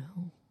 Oh,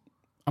 no.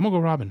 I'm going to go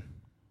Robin.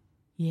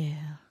 Yeah.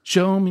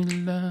 Show Me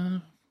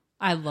Love.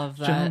 I love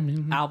that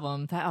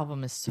album. That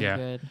album is so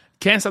good.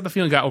 Can't Stop the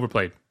Feeling got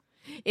overplayed.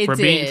 It for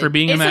did.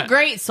 being in that, a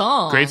great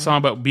song. Great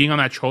song, but being on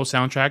that Troll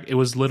soundtrack, it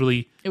was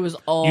literally... It was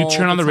all You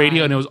turn on the radio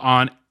time. and it was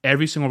on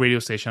every single radio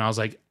station. I was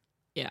like,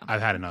 yeah, I've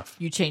had enough.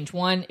 You change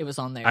one, it was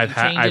on there. I've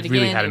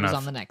really had enough. It was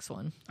on the next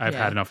one. I've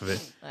had enough of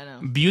it. I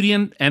know. Beauty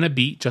and a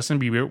Beat,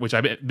 Justin Bieber, which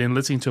I've been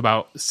listening to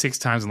about 6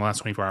 times in the last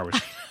 24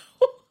 hours.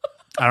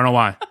 I don't know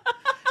why.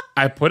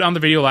 I put on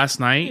the video last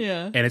night,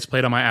 and it's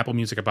played on my Apple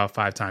Music about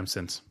 5 times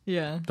since.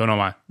 Yeah. Don't know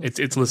why.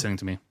 It's listening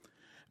to me.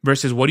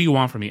 Versus What Do You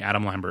Want From Me,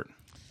 Adam Lambert.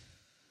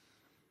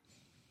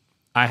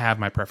 I have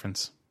my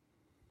preference.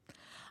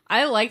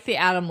 I like the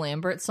Adam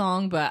Lambert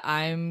song, but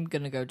I'm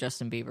going to go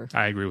Justin Bieber.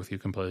 I agree with you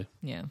completely.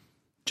 Yeah.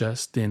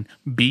 Justin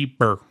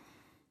Bieber.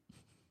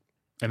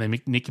 And then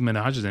Nicki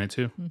Minaj is in it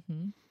too.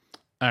 Mm-hmm.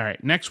 All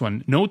right, next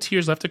one. No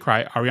Tears Left to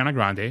Cry, Ariana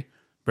Grande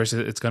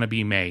versus It's Gonna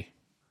Be May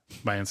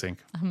by NSYNC.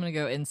 I'm going to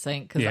go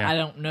NSYNC because I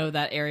don't know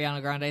that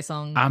Ariana Grande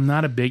song. I'm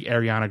not a big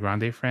Ariana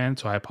Grande fan,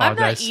 so I apologize.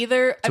 I'm not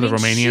either. To the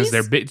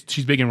Romanians.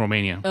 She's big in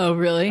Romania. Oh,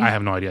 really? I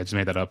have no idea. I just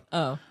made that up.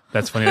 Oh.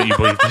 That's funny that you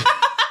believe it.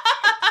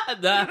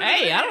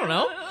 Hey, I don't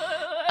know.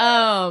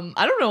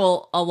 I don't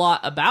know a lot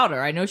about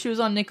her. I know she was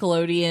on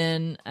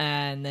Nickelodeon,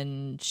 and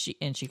then she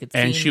could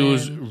sing. And she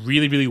was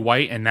really, really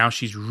white, and now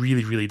she's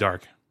really, really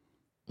dark.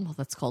 Well,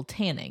 that's called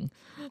tanning.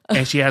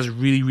 And she has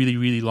really, really,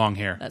 really long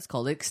hair. That's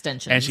called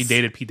extensions. And she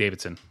dated Pete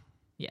Davidson.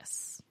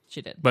 Yes,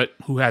 she did. But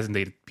who hasn't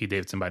dated Pete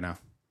Davidson by now?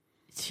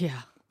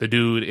 Yeah. The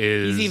dude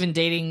is... He's even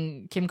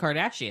dating Kim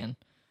Kardashian.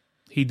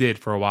 He did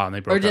for a while, and they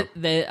broke up.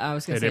 I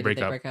was going to say, did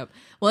they break up?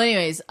 Well,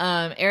 anyways,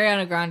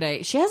 Ariana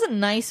Grande, she has a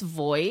nice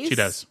voice. She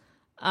does.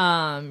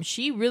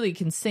 She really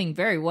can sing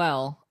very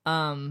well.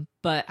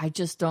 But I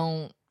just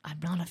don't... I'm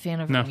not a fan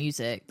of her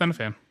music. Not a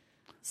fan.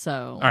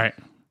 So... All right.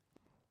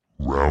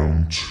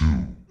 Round 2.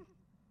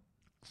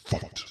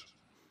 Fight.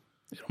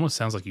 It almost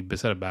sounds like you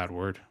said a bad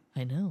word.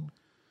 I know.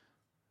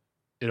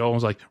 It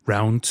almost like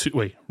round 2.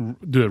 Wait,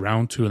 do it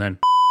round 2 and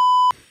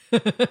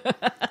then...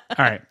 All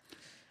right.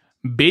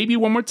 Baby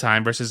One More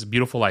Time versus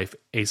Beautiful Life,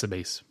 Ace of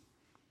Base.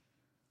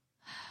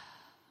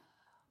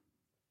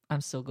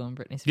 I'm still going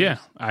Britney Spears. Yeah,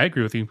 I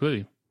agree with you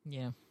completely.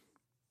 Yeah.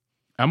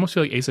 I almost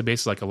feel like Ace of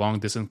Base is like a long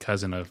distance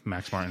cousin of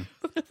Max Martin.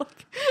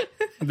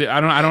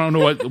 I don't know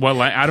what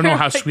I don't know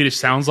how Swedish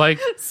sounds like.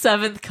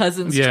 Seventh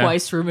cousins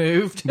twice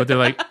removed. But they're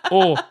like,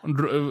 oh,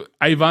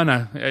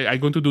 Ivana, I'm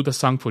going to do the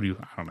song for you.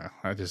 I don't know.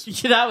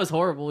 That was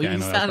horrible.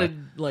 You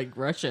sounded like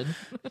Russian.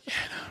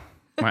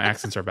 My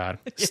accents are bad.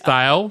 Yeah.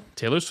 Style,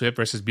 Taylor Swift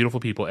versus Beautiful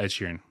People, Ed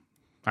Sheeran.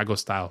 I go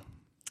Style.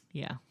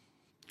 Yeah.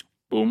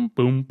 Boom,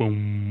 boom,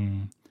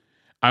 boom.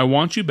 I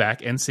Want You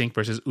Back, NSYNC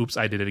versus Oops,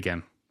 I Did It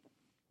Again.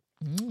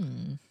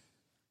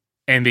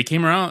 And they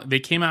came out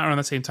around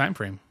the same time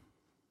frame.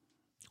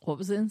 What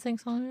was the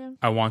NSYNC song again?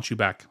 I Want You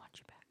Back.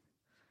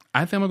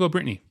 I think I'm going to go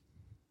Britney.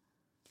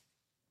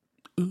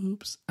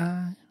 Oops,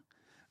 I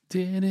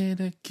did it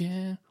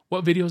again.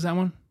 What video is that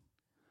one?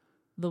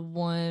 The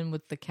one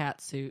with the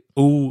cat suit.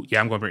 Oh,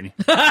 yeah, I'm going Britney.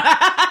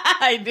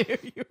 I knew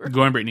you were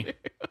going Britney.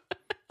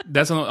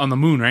 That's on the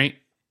moon, right?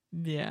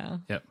 Yeah.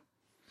 Yep.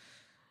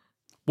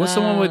 What's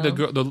the one with the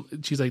girl?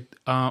 She's like,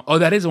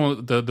 that is the one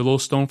with the little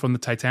stone from the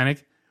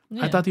Titanic.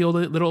 Yeah. I thought the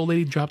little old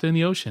lady dropped it in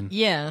the ocean.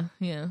 Yeah.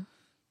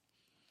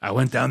 I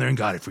went down there and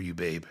got it for you,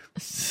 babe.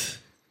 So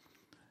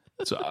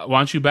I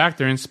Want You Back.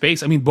 They're in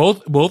space. I mean,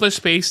 both are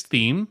space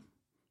themed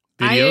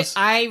videos.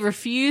 I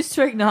refuse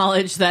to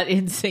acknowledge that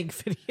NSYNC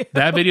video.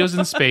 That video's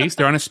in space.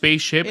 They're on a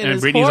spaceship,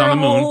 and Britney's horrible. on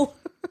the moon.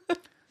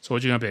 So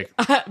what you gonna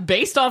pick?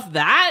 Based off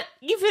that,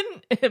 even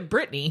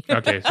Britney.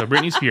 Okay, so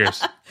Britney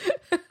Spears.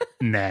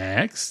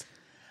 Next,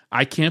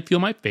 I Can't Feel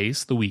My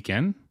Face, The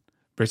Weeknd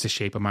versus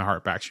Shape of My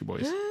Heart, Backstreet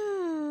Boys.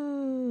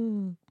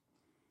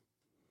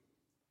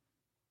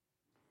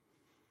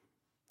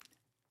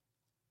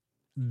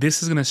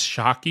 This is gonna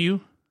shock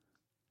you.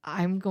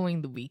 I'm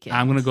going The Weeknd.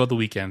 I'm gonna go The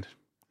Weeknd.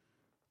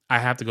 I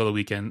have to go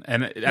The Weeknd.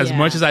 And as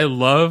much as I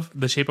love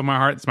The Shape of My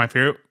Heart, it's my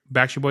favorite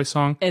Backstreet Boys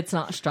song. It's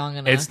not strong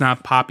enough. It's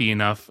not poppy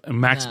enough.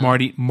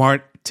 Martini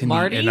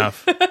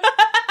enough.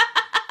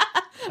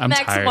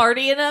 Max tired.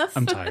 Marty enough?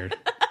 I'm tired.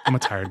 I'm a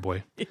tired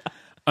boy. Yeah.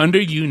 Under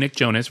You, Nick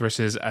Jonas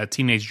versus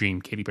Teenage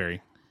Dream, Katy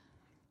Perry.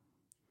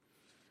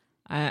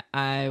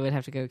 I would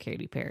have to go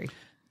Katy Perry.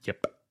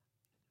 Yep.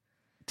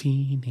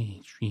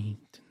 Teenage Dream.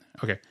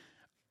 Okay.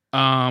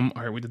 All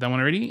right, we did that one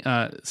already.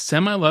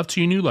 Send My Love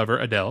to Your New Lover,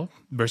 Adele,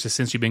 versus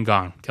Since You've Been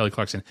Gone, Kelly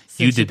Clarkson.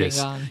 You did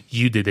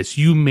this.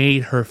 You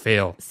made her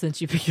fail.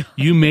 Since You've Been Gone.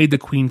 You made the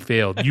queen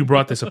fail. You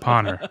brought this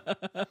upon her.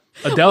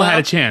 Adele had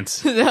a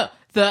chance. The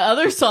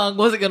other song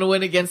wasn't going to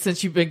win against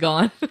Since You've Been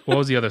Gone. What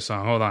was the other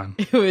song? Hold on.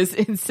 It was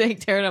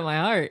NSYNC, Tearing Up My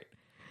Heart.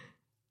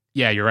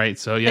 Yeah, you're right.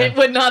 So, yeah. It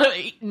would not have,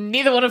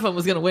 neither one of them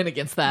was going to win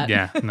against that.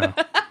 Yeah, no.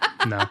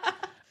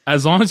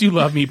 As Long As You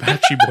Love Me,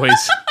 Backstreet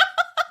Boys.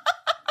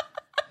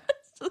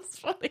 That's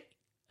funny.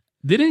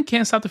 Didn't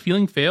Can't Stop the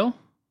Feeling fail?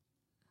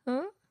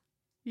 Huh?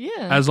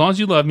 Yeah. As Long As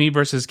You Love Me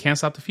versus Can't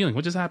Stop the Feeling.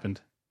 What just happened?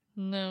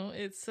 No,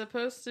 it's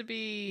supposed to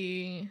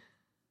be...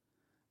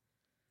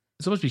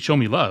 It's supposed to be Show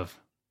Me Love.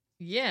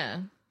 Yeah.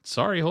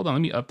 Sorry, hold on.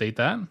 Let me update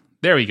that.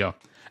 There we go.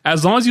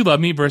 As Long As You Love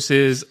Me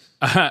versus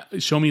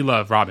Show Me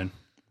Love, Robin.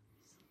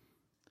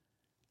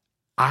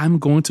 I'm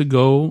going to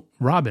go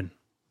Robin.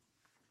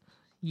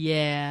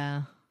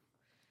 Yeah.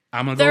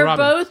 I'm going to go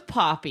Robin. They're both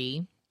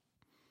poppy.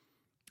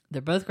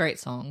 They're both great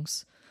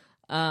songs.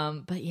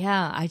 But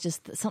yeah, I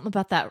just something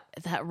about that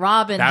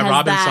Robin that has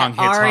Robin that song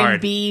hits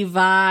R&B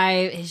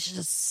vibe. It's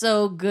just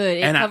so good.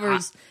 It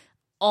covers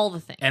all the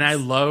things. And I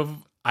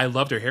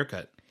loved her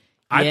haircut.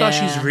 I thought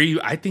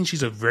I think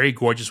she's a very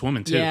gorgeous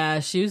woman too. Yeah,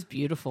 she was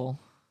beautiful.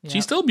 Yep.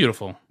 She's still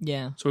beautiful.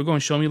 Yeah. So we're going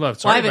Show Me Love.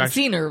 Sorry, I haven't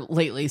seen her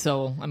lately,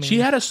 so I mean, she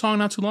had a song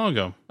not too long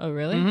ago. Oh,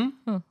 really?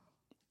 Mm-hmm.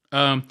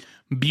 Huh.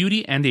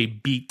 Beauty and a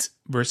Beat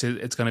versus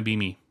It's Gonna Be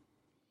Me.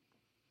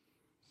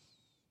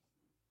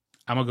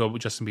 I'm gonna go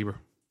with Justin Bieber.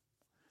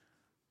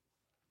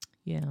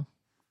 Yeah.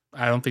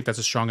 I don't think that's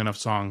a strong enough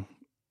song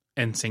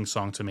and sing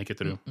song to make it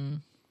through.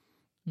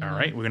 No. All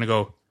right, we're gonna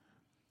go.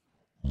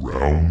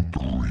 Round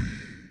 3.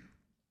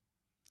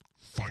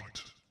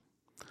 Fight.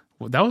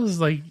 Well, that was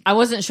like I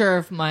wasn't sure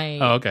if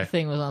my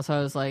thing was on, so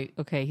I was like,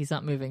 okay, he's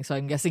not moving, so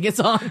I'm guessing it's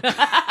on.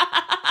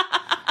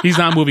 He's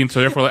not moving,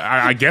 so therefore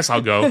I guess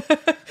I'll go.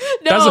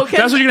 No,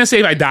 that's what you're gonna say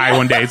if I die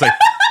one day. It's like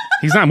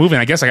he's not moving.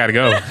 I guess I gotta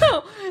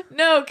go.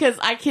 No, because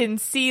I can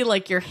see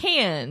like your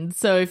hand.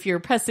 So if you're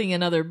pressing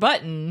another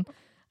button,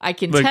 I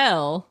can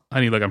tell.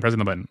 Honey, look, I'm pressing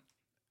the button.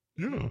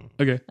 Yeah.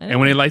 Okay. And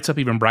when it lights up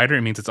even brighter,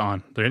 it means it's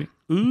on. Ready?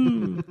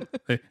 Ooh.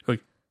 Look.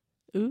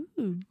 Ooh.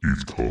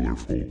 He's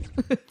colorful.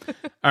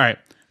 All right.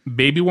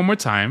 Baby One More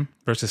Time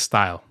versus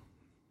Style.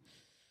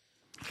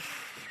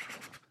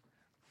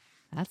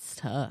 That's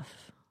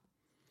tough.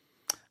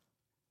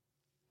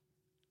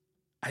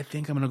 I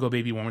think I'm going to go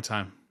Baby One More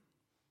Time.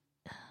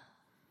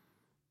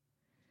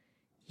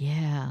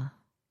 Yeah.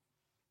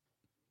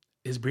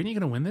 Is Britney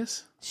going to win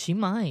this? She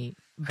might.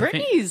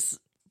 Britney's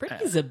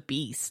a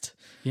beast.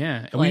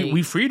 Yeah. And like,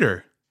 we freed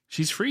her.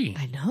 She's free.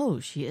 I know.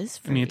 She is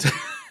free.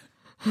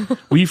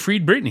 We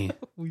freed Britney.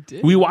 We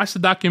did. We watched the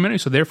documentary,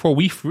 so therefore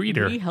we freed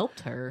her. We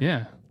helped her.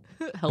 Yeah.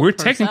 We're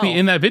technically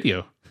in that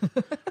video.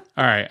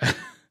 All right.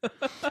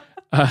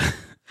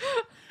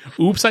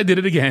 Oops, I Did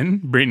It Again,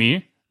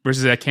 Britney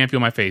versus I Can't Feel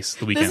My Face,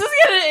 The Weeknd. This is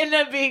going to end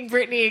up being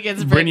Britney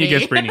against Britney. Britney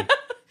against Britney.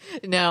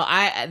 No,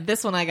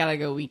 this one I gotta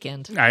go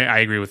Weeknd. I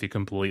agree with you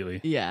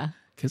completely. Yeah.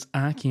 Because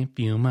I can't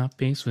feel my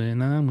face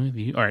when I'm with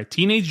you. All right,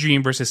 Teenage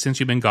Dream versus Since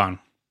You've Been Gone.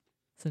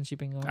 Since You've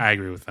Been Gone. I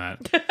agree with that.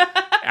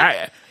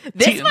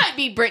 This might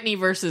be Britney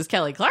versus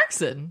Kelly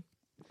Clarkson.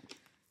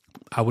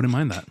 I wouldn't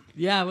mind that.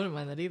 Yeah, I wouldn't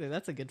mind that either.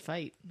 That's a good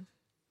fight.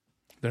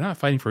 They're not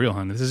fighting for real,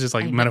 hon. This is just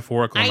like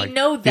metaphorical. I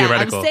know that.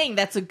 Theoretical. I'm saying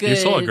that's a good... You're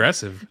so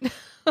aggressive.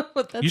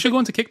 You should go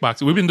into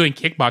kickboxing. We've been doing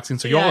kickboxing,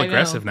 so you're all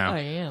aggressive now. I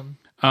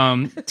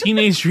am.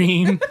 Teenage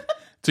Dream.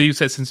 So you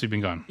said Since You've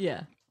Been Gone.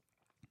 Yeah.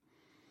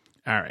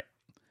 All right.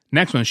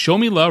 Next one. Show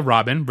Me Love,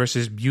 Robin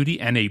versus Beauty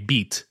and a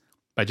Beat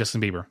by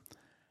Justin Bieber.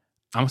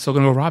 I'm still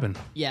going to go Robin.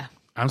 Yeah.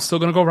 I'm still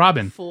going to go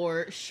Robin.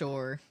 For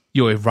sure.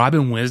 Yo, if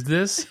Robin wins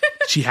this,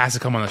 she has to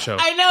come on the show.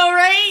 I know,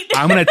 right?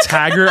 I'm going to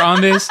tag her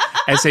on this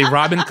and say,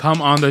 Robin,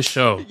 come on the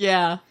show.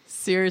 Yeah.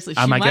 Seriously.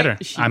 I might get her.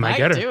 She I might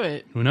get her. do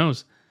it. Who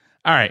knows?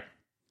 All right.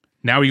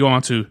 Now we go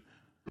on to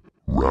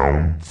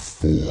Round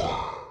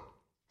 4.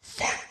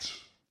 Fight.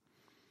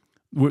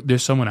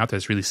 there's someone out there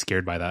that's really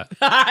scared by that.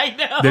 I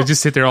know. They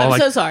just sit there all I'm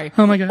like, so sorry.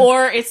 Oh my God.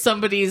 Or it's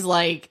somebody's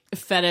like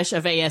fetish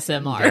of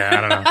ASMR. Yeah,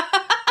 I don't know.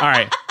 All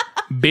right.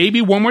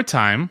 Baby One More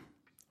Time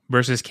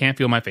versus Can't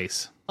Feel My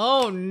Face.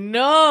 Oh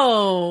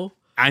no.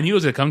 I knew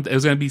it was going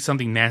to be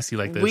something nasty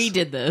like this. We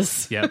did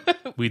this. Yeah,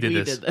 we did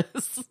We this. did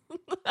this.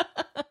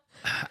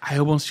 I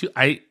almost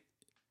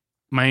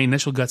my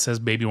initial gut says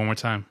Baby One More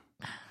Time.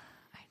 I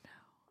know.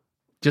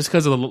 Just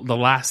because of the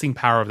lasting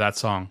power of that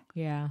song.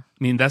 Yeah.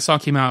 I mean, that song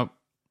came out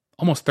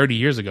almost 30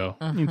 years ago.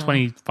 I mean,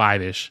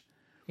 25-ish.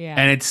 Yeah.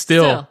 And it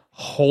still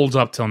holds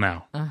up till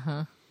now.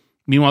 Uh-huh.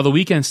 Meanwhile, The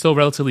Weeknd's still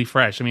relatively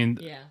fresh. I mean,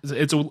 Yeah.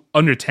 it's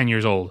under 10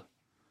 years old.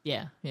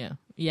 Yeah. Yeah.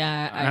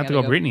 Yeah. I have to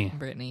go Britney.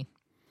 Britney.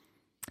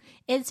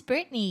 It's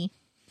Britney.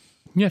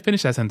 Yeah,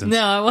 finish that sentence.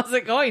 No, I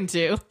wasn't going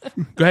to.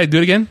 Go ahead, do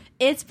it again.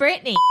 It's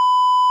Britney.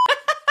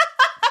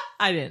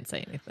 I didn't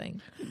say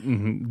anything.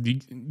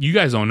 You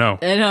guys don't know.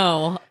 I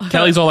know.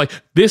 Kelly's all like,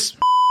 this.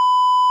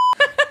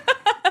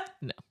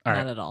 No, All not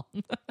right. at all.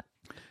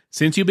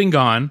 Since You've Been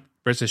Gone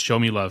versus Show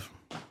Me Love.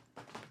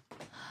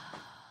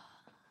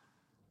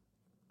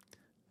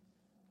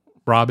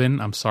 Robin,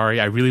 I'm sorry.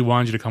 I really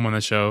wanted you to come on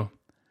the show,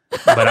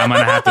 but I'm going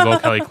to have to go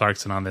Kelly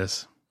Clarkson on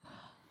this.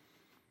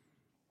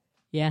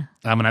 Yeah.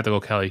 I'm going to have to go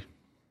Kelly.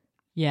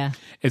 Yeah.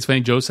 It's funny,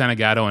 Joe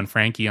Santagato and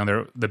Frankie on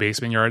the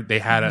Basement Yard, they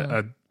had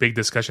a big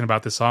discussion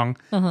about this song.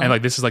 And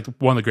like, this is like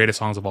one of the greatest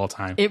songs of all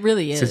time. It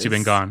really is. Since You've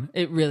Been Gone.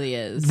 It really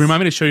is.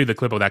 Remind me to show you the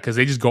clip of that because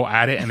they just go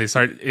at it and they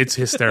start, it's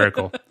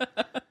hysterical.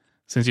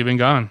 Since You've Been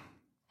Gone.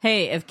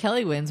 Hey, if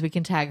Kelly wins, we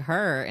can tag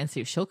her and see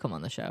if she'll come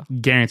on the show.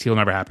 Guarantee it'll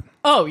never happen.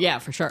 Oh, yeah,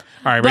 for sure.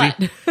 All right,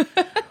 ready?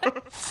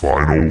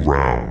 Final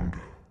round.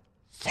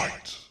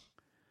 Fight.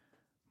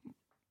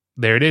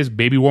 There it is.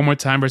 Baby One More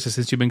Time versus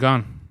Since You've Been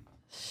Gone.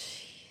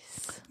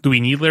 Jeez. Do we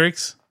need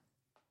lyrics?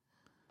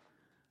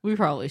 We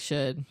probably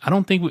should. I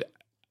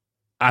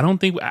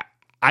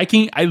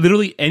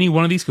literally, any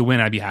one of these could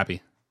win. I'd be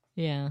happy.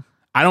 Yeah.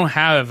 I don't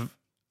have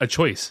a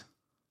choice.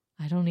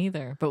 I don't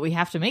either, but we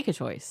have to make a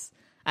choice.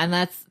 And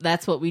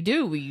that's what we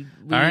do. We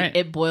All right.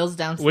 It boils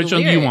down to Which the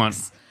one lyrics. do you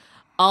want?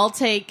 I'll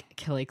take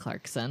Kelly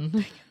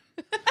Clarkson.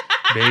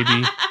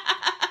 Baby.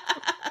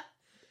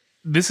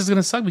 This is going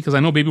to suck because I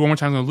know Baby One More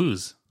Time is going to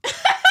lose.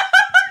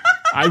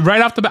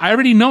 Right off the bat, I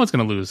already know it's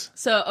going to lose.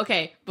 So,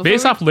 okay.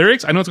 Based off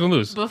lyrics, I know it's going to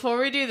lose. Before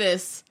we do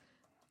this,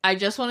 I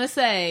just want to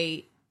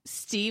say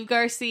Steve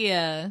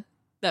Garcia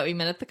that we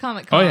met at the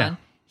Comic-Con, Oh, yeah.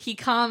 he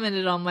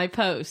commented on my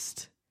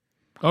post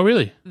Oh,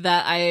 really?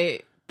 that I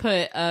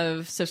put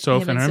of Soph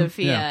him and and her?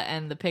 Sophia Yeah.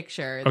 and the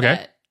picture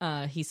Okay.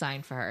 that he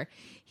signed for her.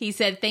 He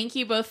said, "Thank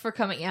you both for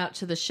coming out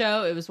to the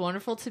show. It was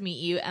wonderful to meet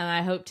you, and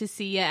I hope to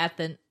see you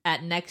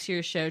at next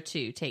year's show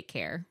too. Take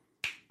care."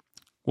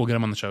 We'll get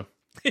him on the show.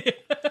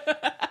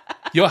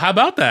 Yo, how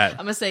about that? I'm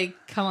gonna say,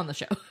 "Come on the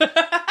show."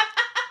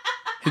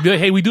 He'd be like,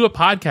 hey, we do a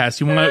podcast.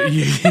 You want to...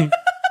 Yeah,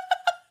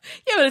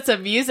 but it's a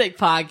music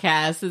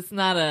podcast. It's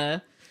not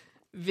a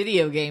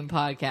video game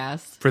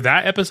podcast. For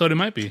that episode, it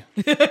might be.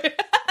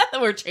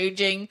 We're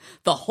changing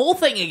the whole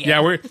thing again.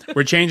 Yeah,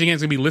 we're changing it.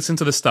 It's going to be listen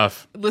to the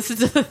stuff. Listen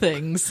to the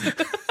things.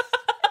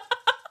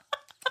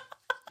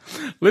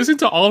 Listen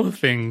to all the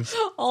things.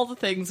 All the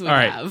things we All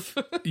right. have.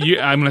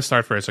 I'm going to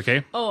start first,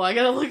 okay? Oh, I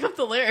gotta look up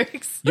the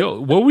lyrics. Yo,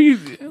 what were you...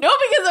 No,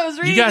 because I was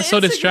reading. You got the so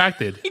Instagram.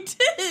 distracted. I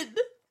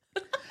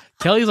did.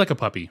 Kelly's like a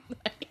puppy.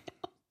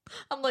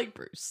 I'm like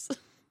Bruce.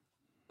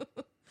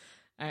 All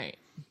right.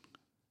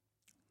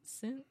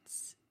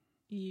 Since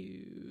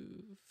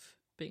you've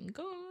been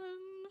gone,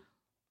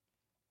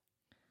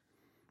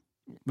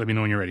 Let me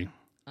know when you're ready.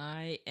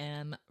 I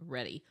am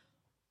ready.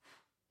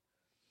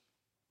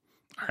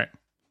 All right.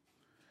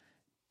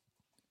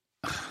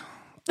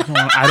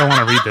 I don't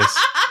want to read this.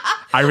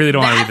 I really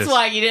don't want to read That's this.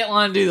 why you didn't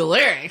want to do the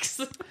lyrics.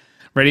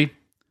 Ready?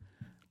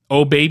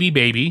 Oh, baby,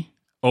 baby.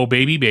 Oh,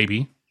 baby,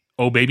 baby.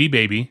 Oh, baby,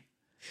 baby.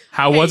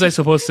 How was I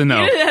supposed to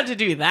know? You didn't have to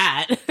do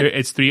that.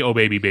 It's 3 oh,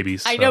 baby,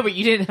 babies. I so. know, but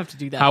you didn't have to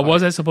do that. How part.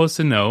 was I supposed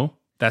to know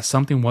that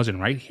something wasn't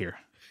right here?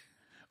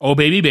 Oh,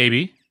 baby,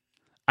 baby.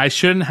 I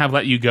shouldn't have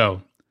let you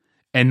go.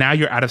 And now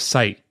you're out of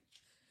sight.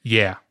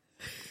 Yeah.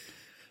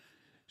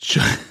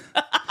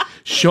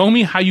 Show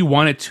me how you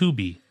want it to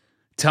be.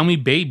 Tell me,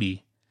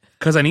 baby,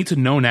 because I need to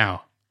know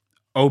now.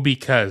 Oh,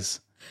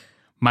 because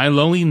my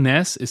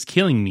loneliness is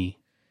killing me.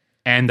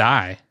 And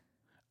I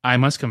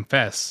must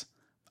confess,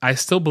 I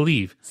still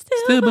believe.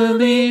 Still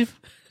believe.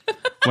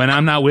 When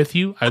I'm not with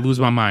you, I lose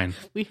my mind.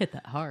 We hit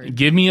that hard.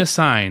 Give me a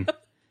sign.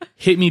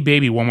 Hit me,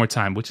 baby, one more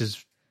time, which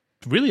is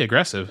really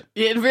aggressive.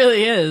 It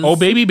really is. Oh,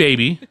 baby,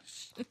 baby.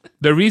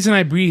 The reason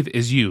I breathe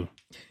is you.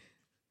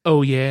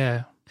 Oh,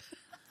 yeah.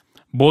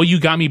 Boy, you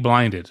got me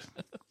blinded.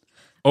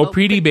 Oh,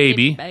 pretty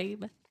baby.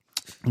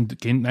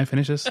 Can I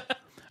finish this?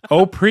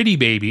 Oh, pretty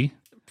baby.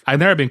 I've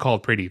never been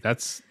called pretty.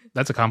 That's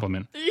a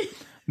compliment.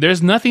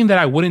 There's nothing that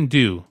I wouldn't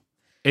do.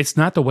 It's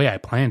not the way I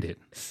planned it.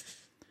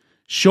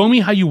 Show me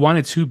how you want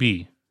it to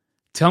be.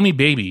 Tell me,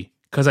 baby,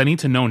 because I need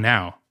to know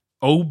now.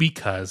 Oh,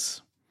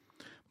 because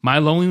my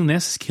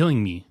loneliness is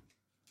killing me.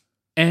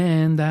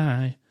 And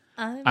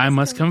I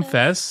must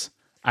confess,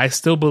 I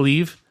still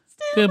believe.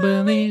 Still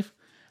believe.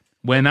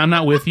 When I'm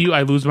not with you,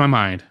 I lose my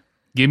mind.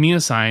 Give me a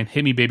sign.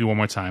 Hit me, baby, one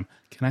more time.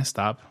 Can I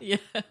stop? Yeah.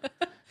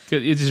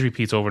 It just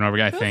repeats over and over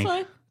again, I think.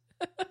 Fine.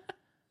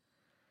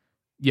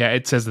 Yeah,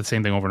 it says the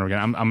same thing over and over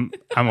again.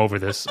 I'm over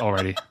this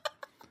already.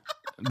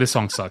 This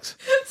song sucks.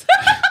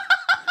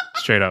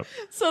 Straight up.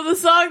 So the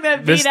song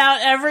that beat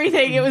out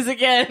everything it was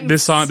again.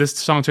 This song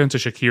turned to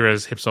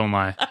Shakira's Hips Don't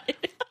Lie.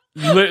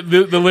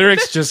 The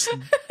lyrics just...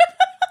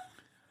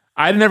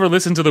 I'd never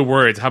listened to the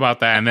words. How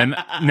about that? And then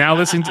now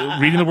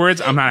reading the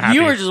words, I'm not happy.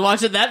 You were just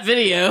watching that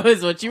video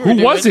is what you were doing.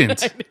 Who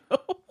wasn't? I know.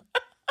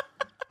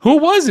 Who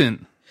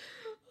wasn't?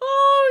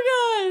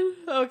 Oh,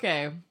 God.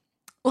 Okay.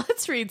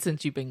 Let's read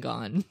Since You've Been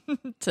Gone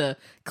to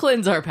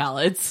cleanse our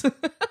palates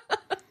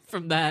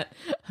from that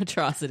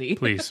atrocity.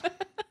 Please.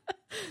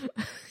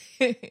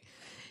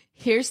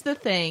 Here's the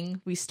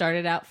thing. We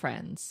started out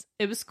friends.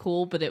 It was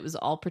cool, but it was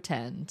all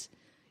pretend.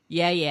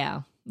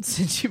 Yeah.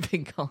 Since you've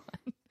been gone.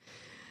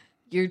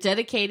 You're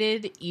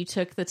dedicated. You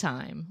took the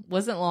time.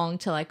 Wasn't long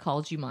till I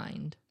called you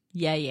mine.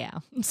 Yeah.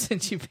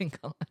 Since you've been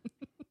gone.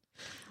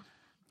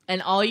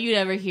 And all you'd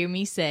ever hear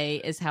me say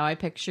is how I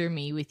picture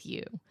me with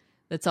you.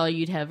 That's all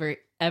you'd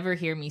ever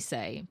hear me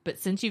say. But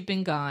since you've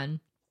been gone,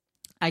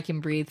 I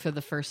can breathe for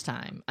the first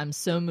time. I'm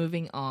so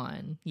moving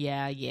on.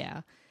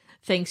 Yeah.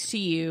 Thanks to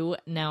you,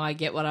 now I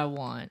get what I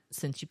want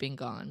since you've been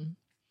gone.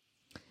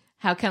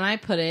 How can I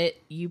put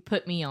it? You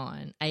put me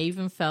on. I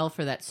even fell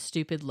for that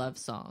stupid love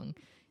song.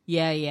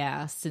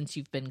 Yeah, since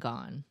you've been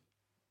gone.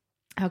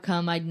 How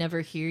come I'd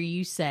never hear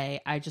you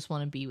say, I just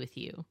want to be with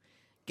you?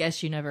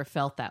 Guess you never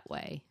felt that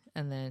way.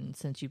 And then,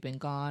 since you've been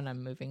gone,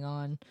 I'm moving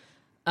on.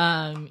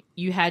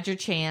 You had your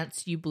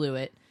chance, you blew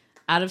it.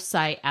 Out of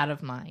sight, out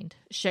of mind.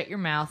 Shut your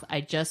mouth, I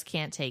just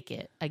can't take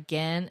it.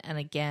 Again and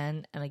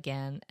again and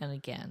again and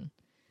again.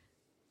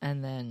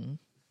 And then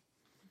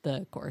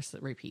the chorus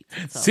that repeats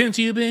itself. Since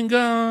you've been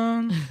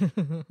gone.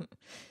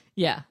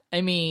 Yeah,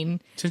 I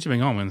mean... Since you've been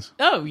gone wins.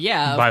 Oh,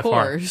 yeah, By of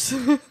course.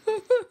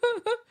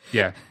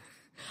 Yeah.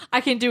 I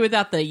can do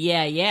without the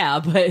yeah,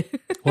 but...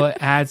 Well, it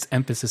adds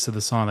emphasis to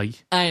the song.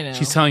 Like, I know.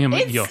 She's telling him,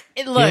 Look,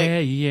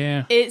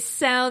 yeah. It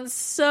sounds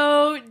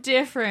so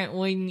different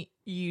when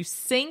you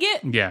sing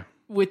it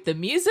with the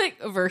music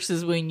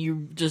versus when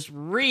you just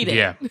read it.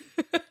 Yeah.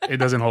 It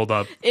doesn't hold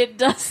up. It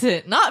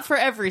doesn't. Not for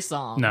every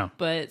song. No.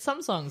 But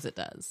some songs it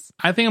does.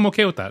 I think I'm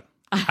okay with that.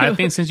 I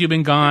think Since You've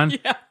Been Gone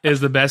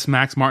is the best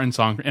Max Martin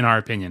song, in our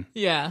opinion.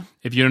 Yeah.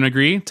 If you don't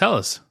agree, tell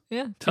us.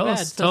 Yeah. Tell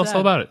us all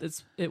about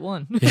it. It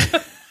won.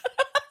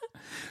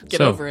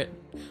 Get over it.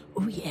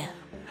 Oh, yeah.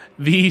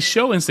 The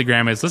show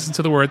Instagram is Listen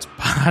to the Words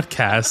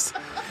Podcast.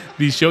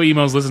 The show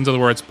email is listen to the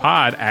words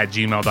pod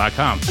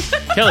 @gmail.com.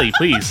 Kelly,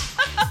 please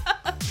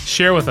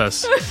share with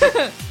us.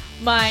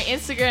 My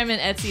Instagram and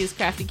Etsy is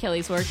Crafty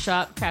Kelly's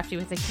Workshop. Crafty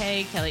with a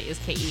K. Kelly is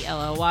Kelly.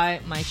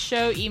 My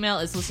show email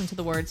is listen to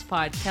the words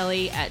pod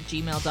Kelly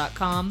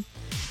 @gmail.com.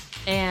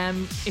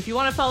 And if you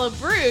want to follow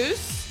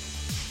Bruce,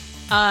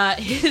 I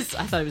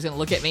thought he was going to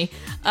look at me.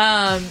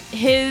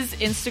 His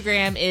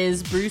Instagram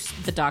is Bruce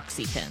the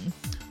Doxy Pin.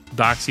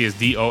 Doxy is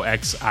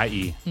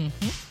DOXIE.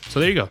 Mm-hmm. So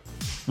there you go.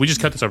 We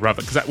just cut this up rough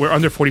because we're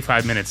under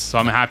 45 minutes, so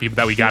I'm happy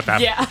that we got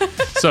that. Yeah.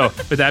 So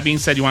with that being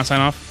said, you want to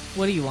sign off?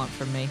 What do you want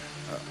from me?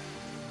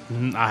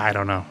 I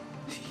don't know.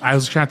 I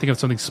was trying to think of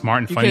something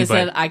smart and funny, but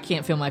said, I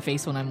can't feel my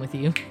face when I'm with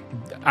you.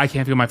 I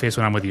can't feel my face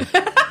when I'm with you.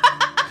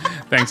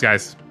 Thanks,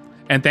 guys.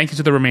 And thank you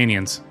to the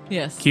Romanians.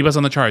 Yes. Keep us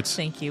on the charts.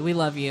 Thank you. We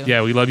love you.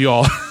 Yeah, we love you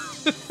all.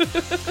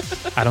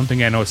 I don't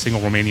think I know a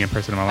single Romanian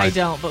person in my life. I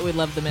don't, but we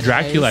love them in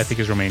Dracula, I think,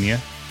 is Romania.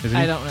 Isn't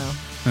he? I don't know.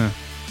 Huh.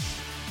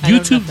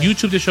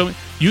 YouTube to show me.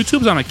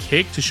 YouTube's on a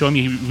kick to show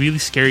me really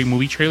scary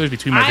movie trailers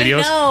between my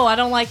videos. I know. I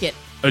don't like it.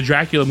 A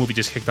Dracula movie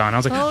just kicked on. I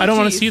was like, I don't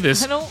want to see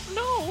this. I don't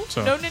know.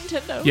 So, no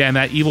Nintendo. Yeah, and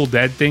that Evil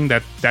Dead thing,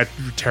 that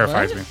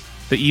terrifies me.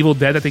 The Evil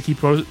Dead that they keep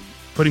putting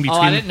between. Oh,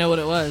 I didn't know what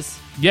it was.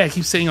 Yeah, it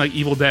keeps saying like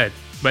Evil Dead.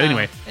 But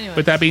anyway,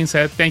 with that being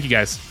said, thank you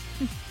guys.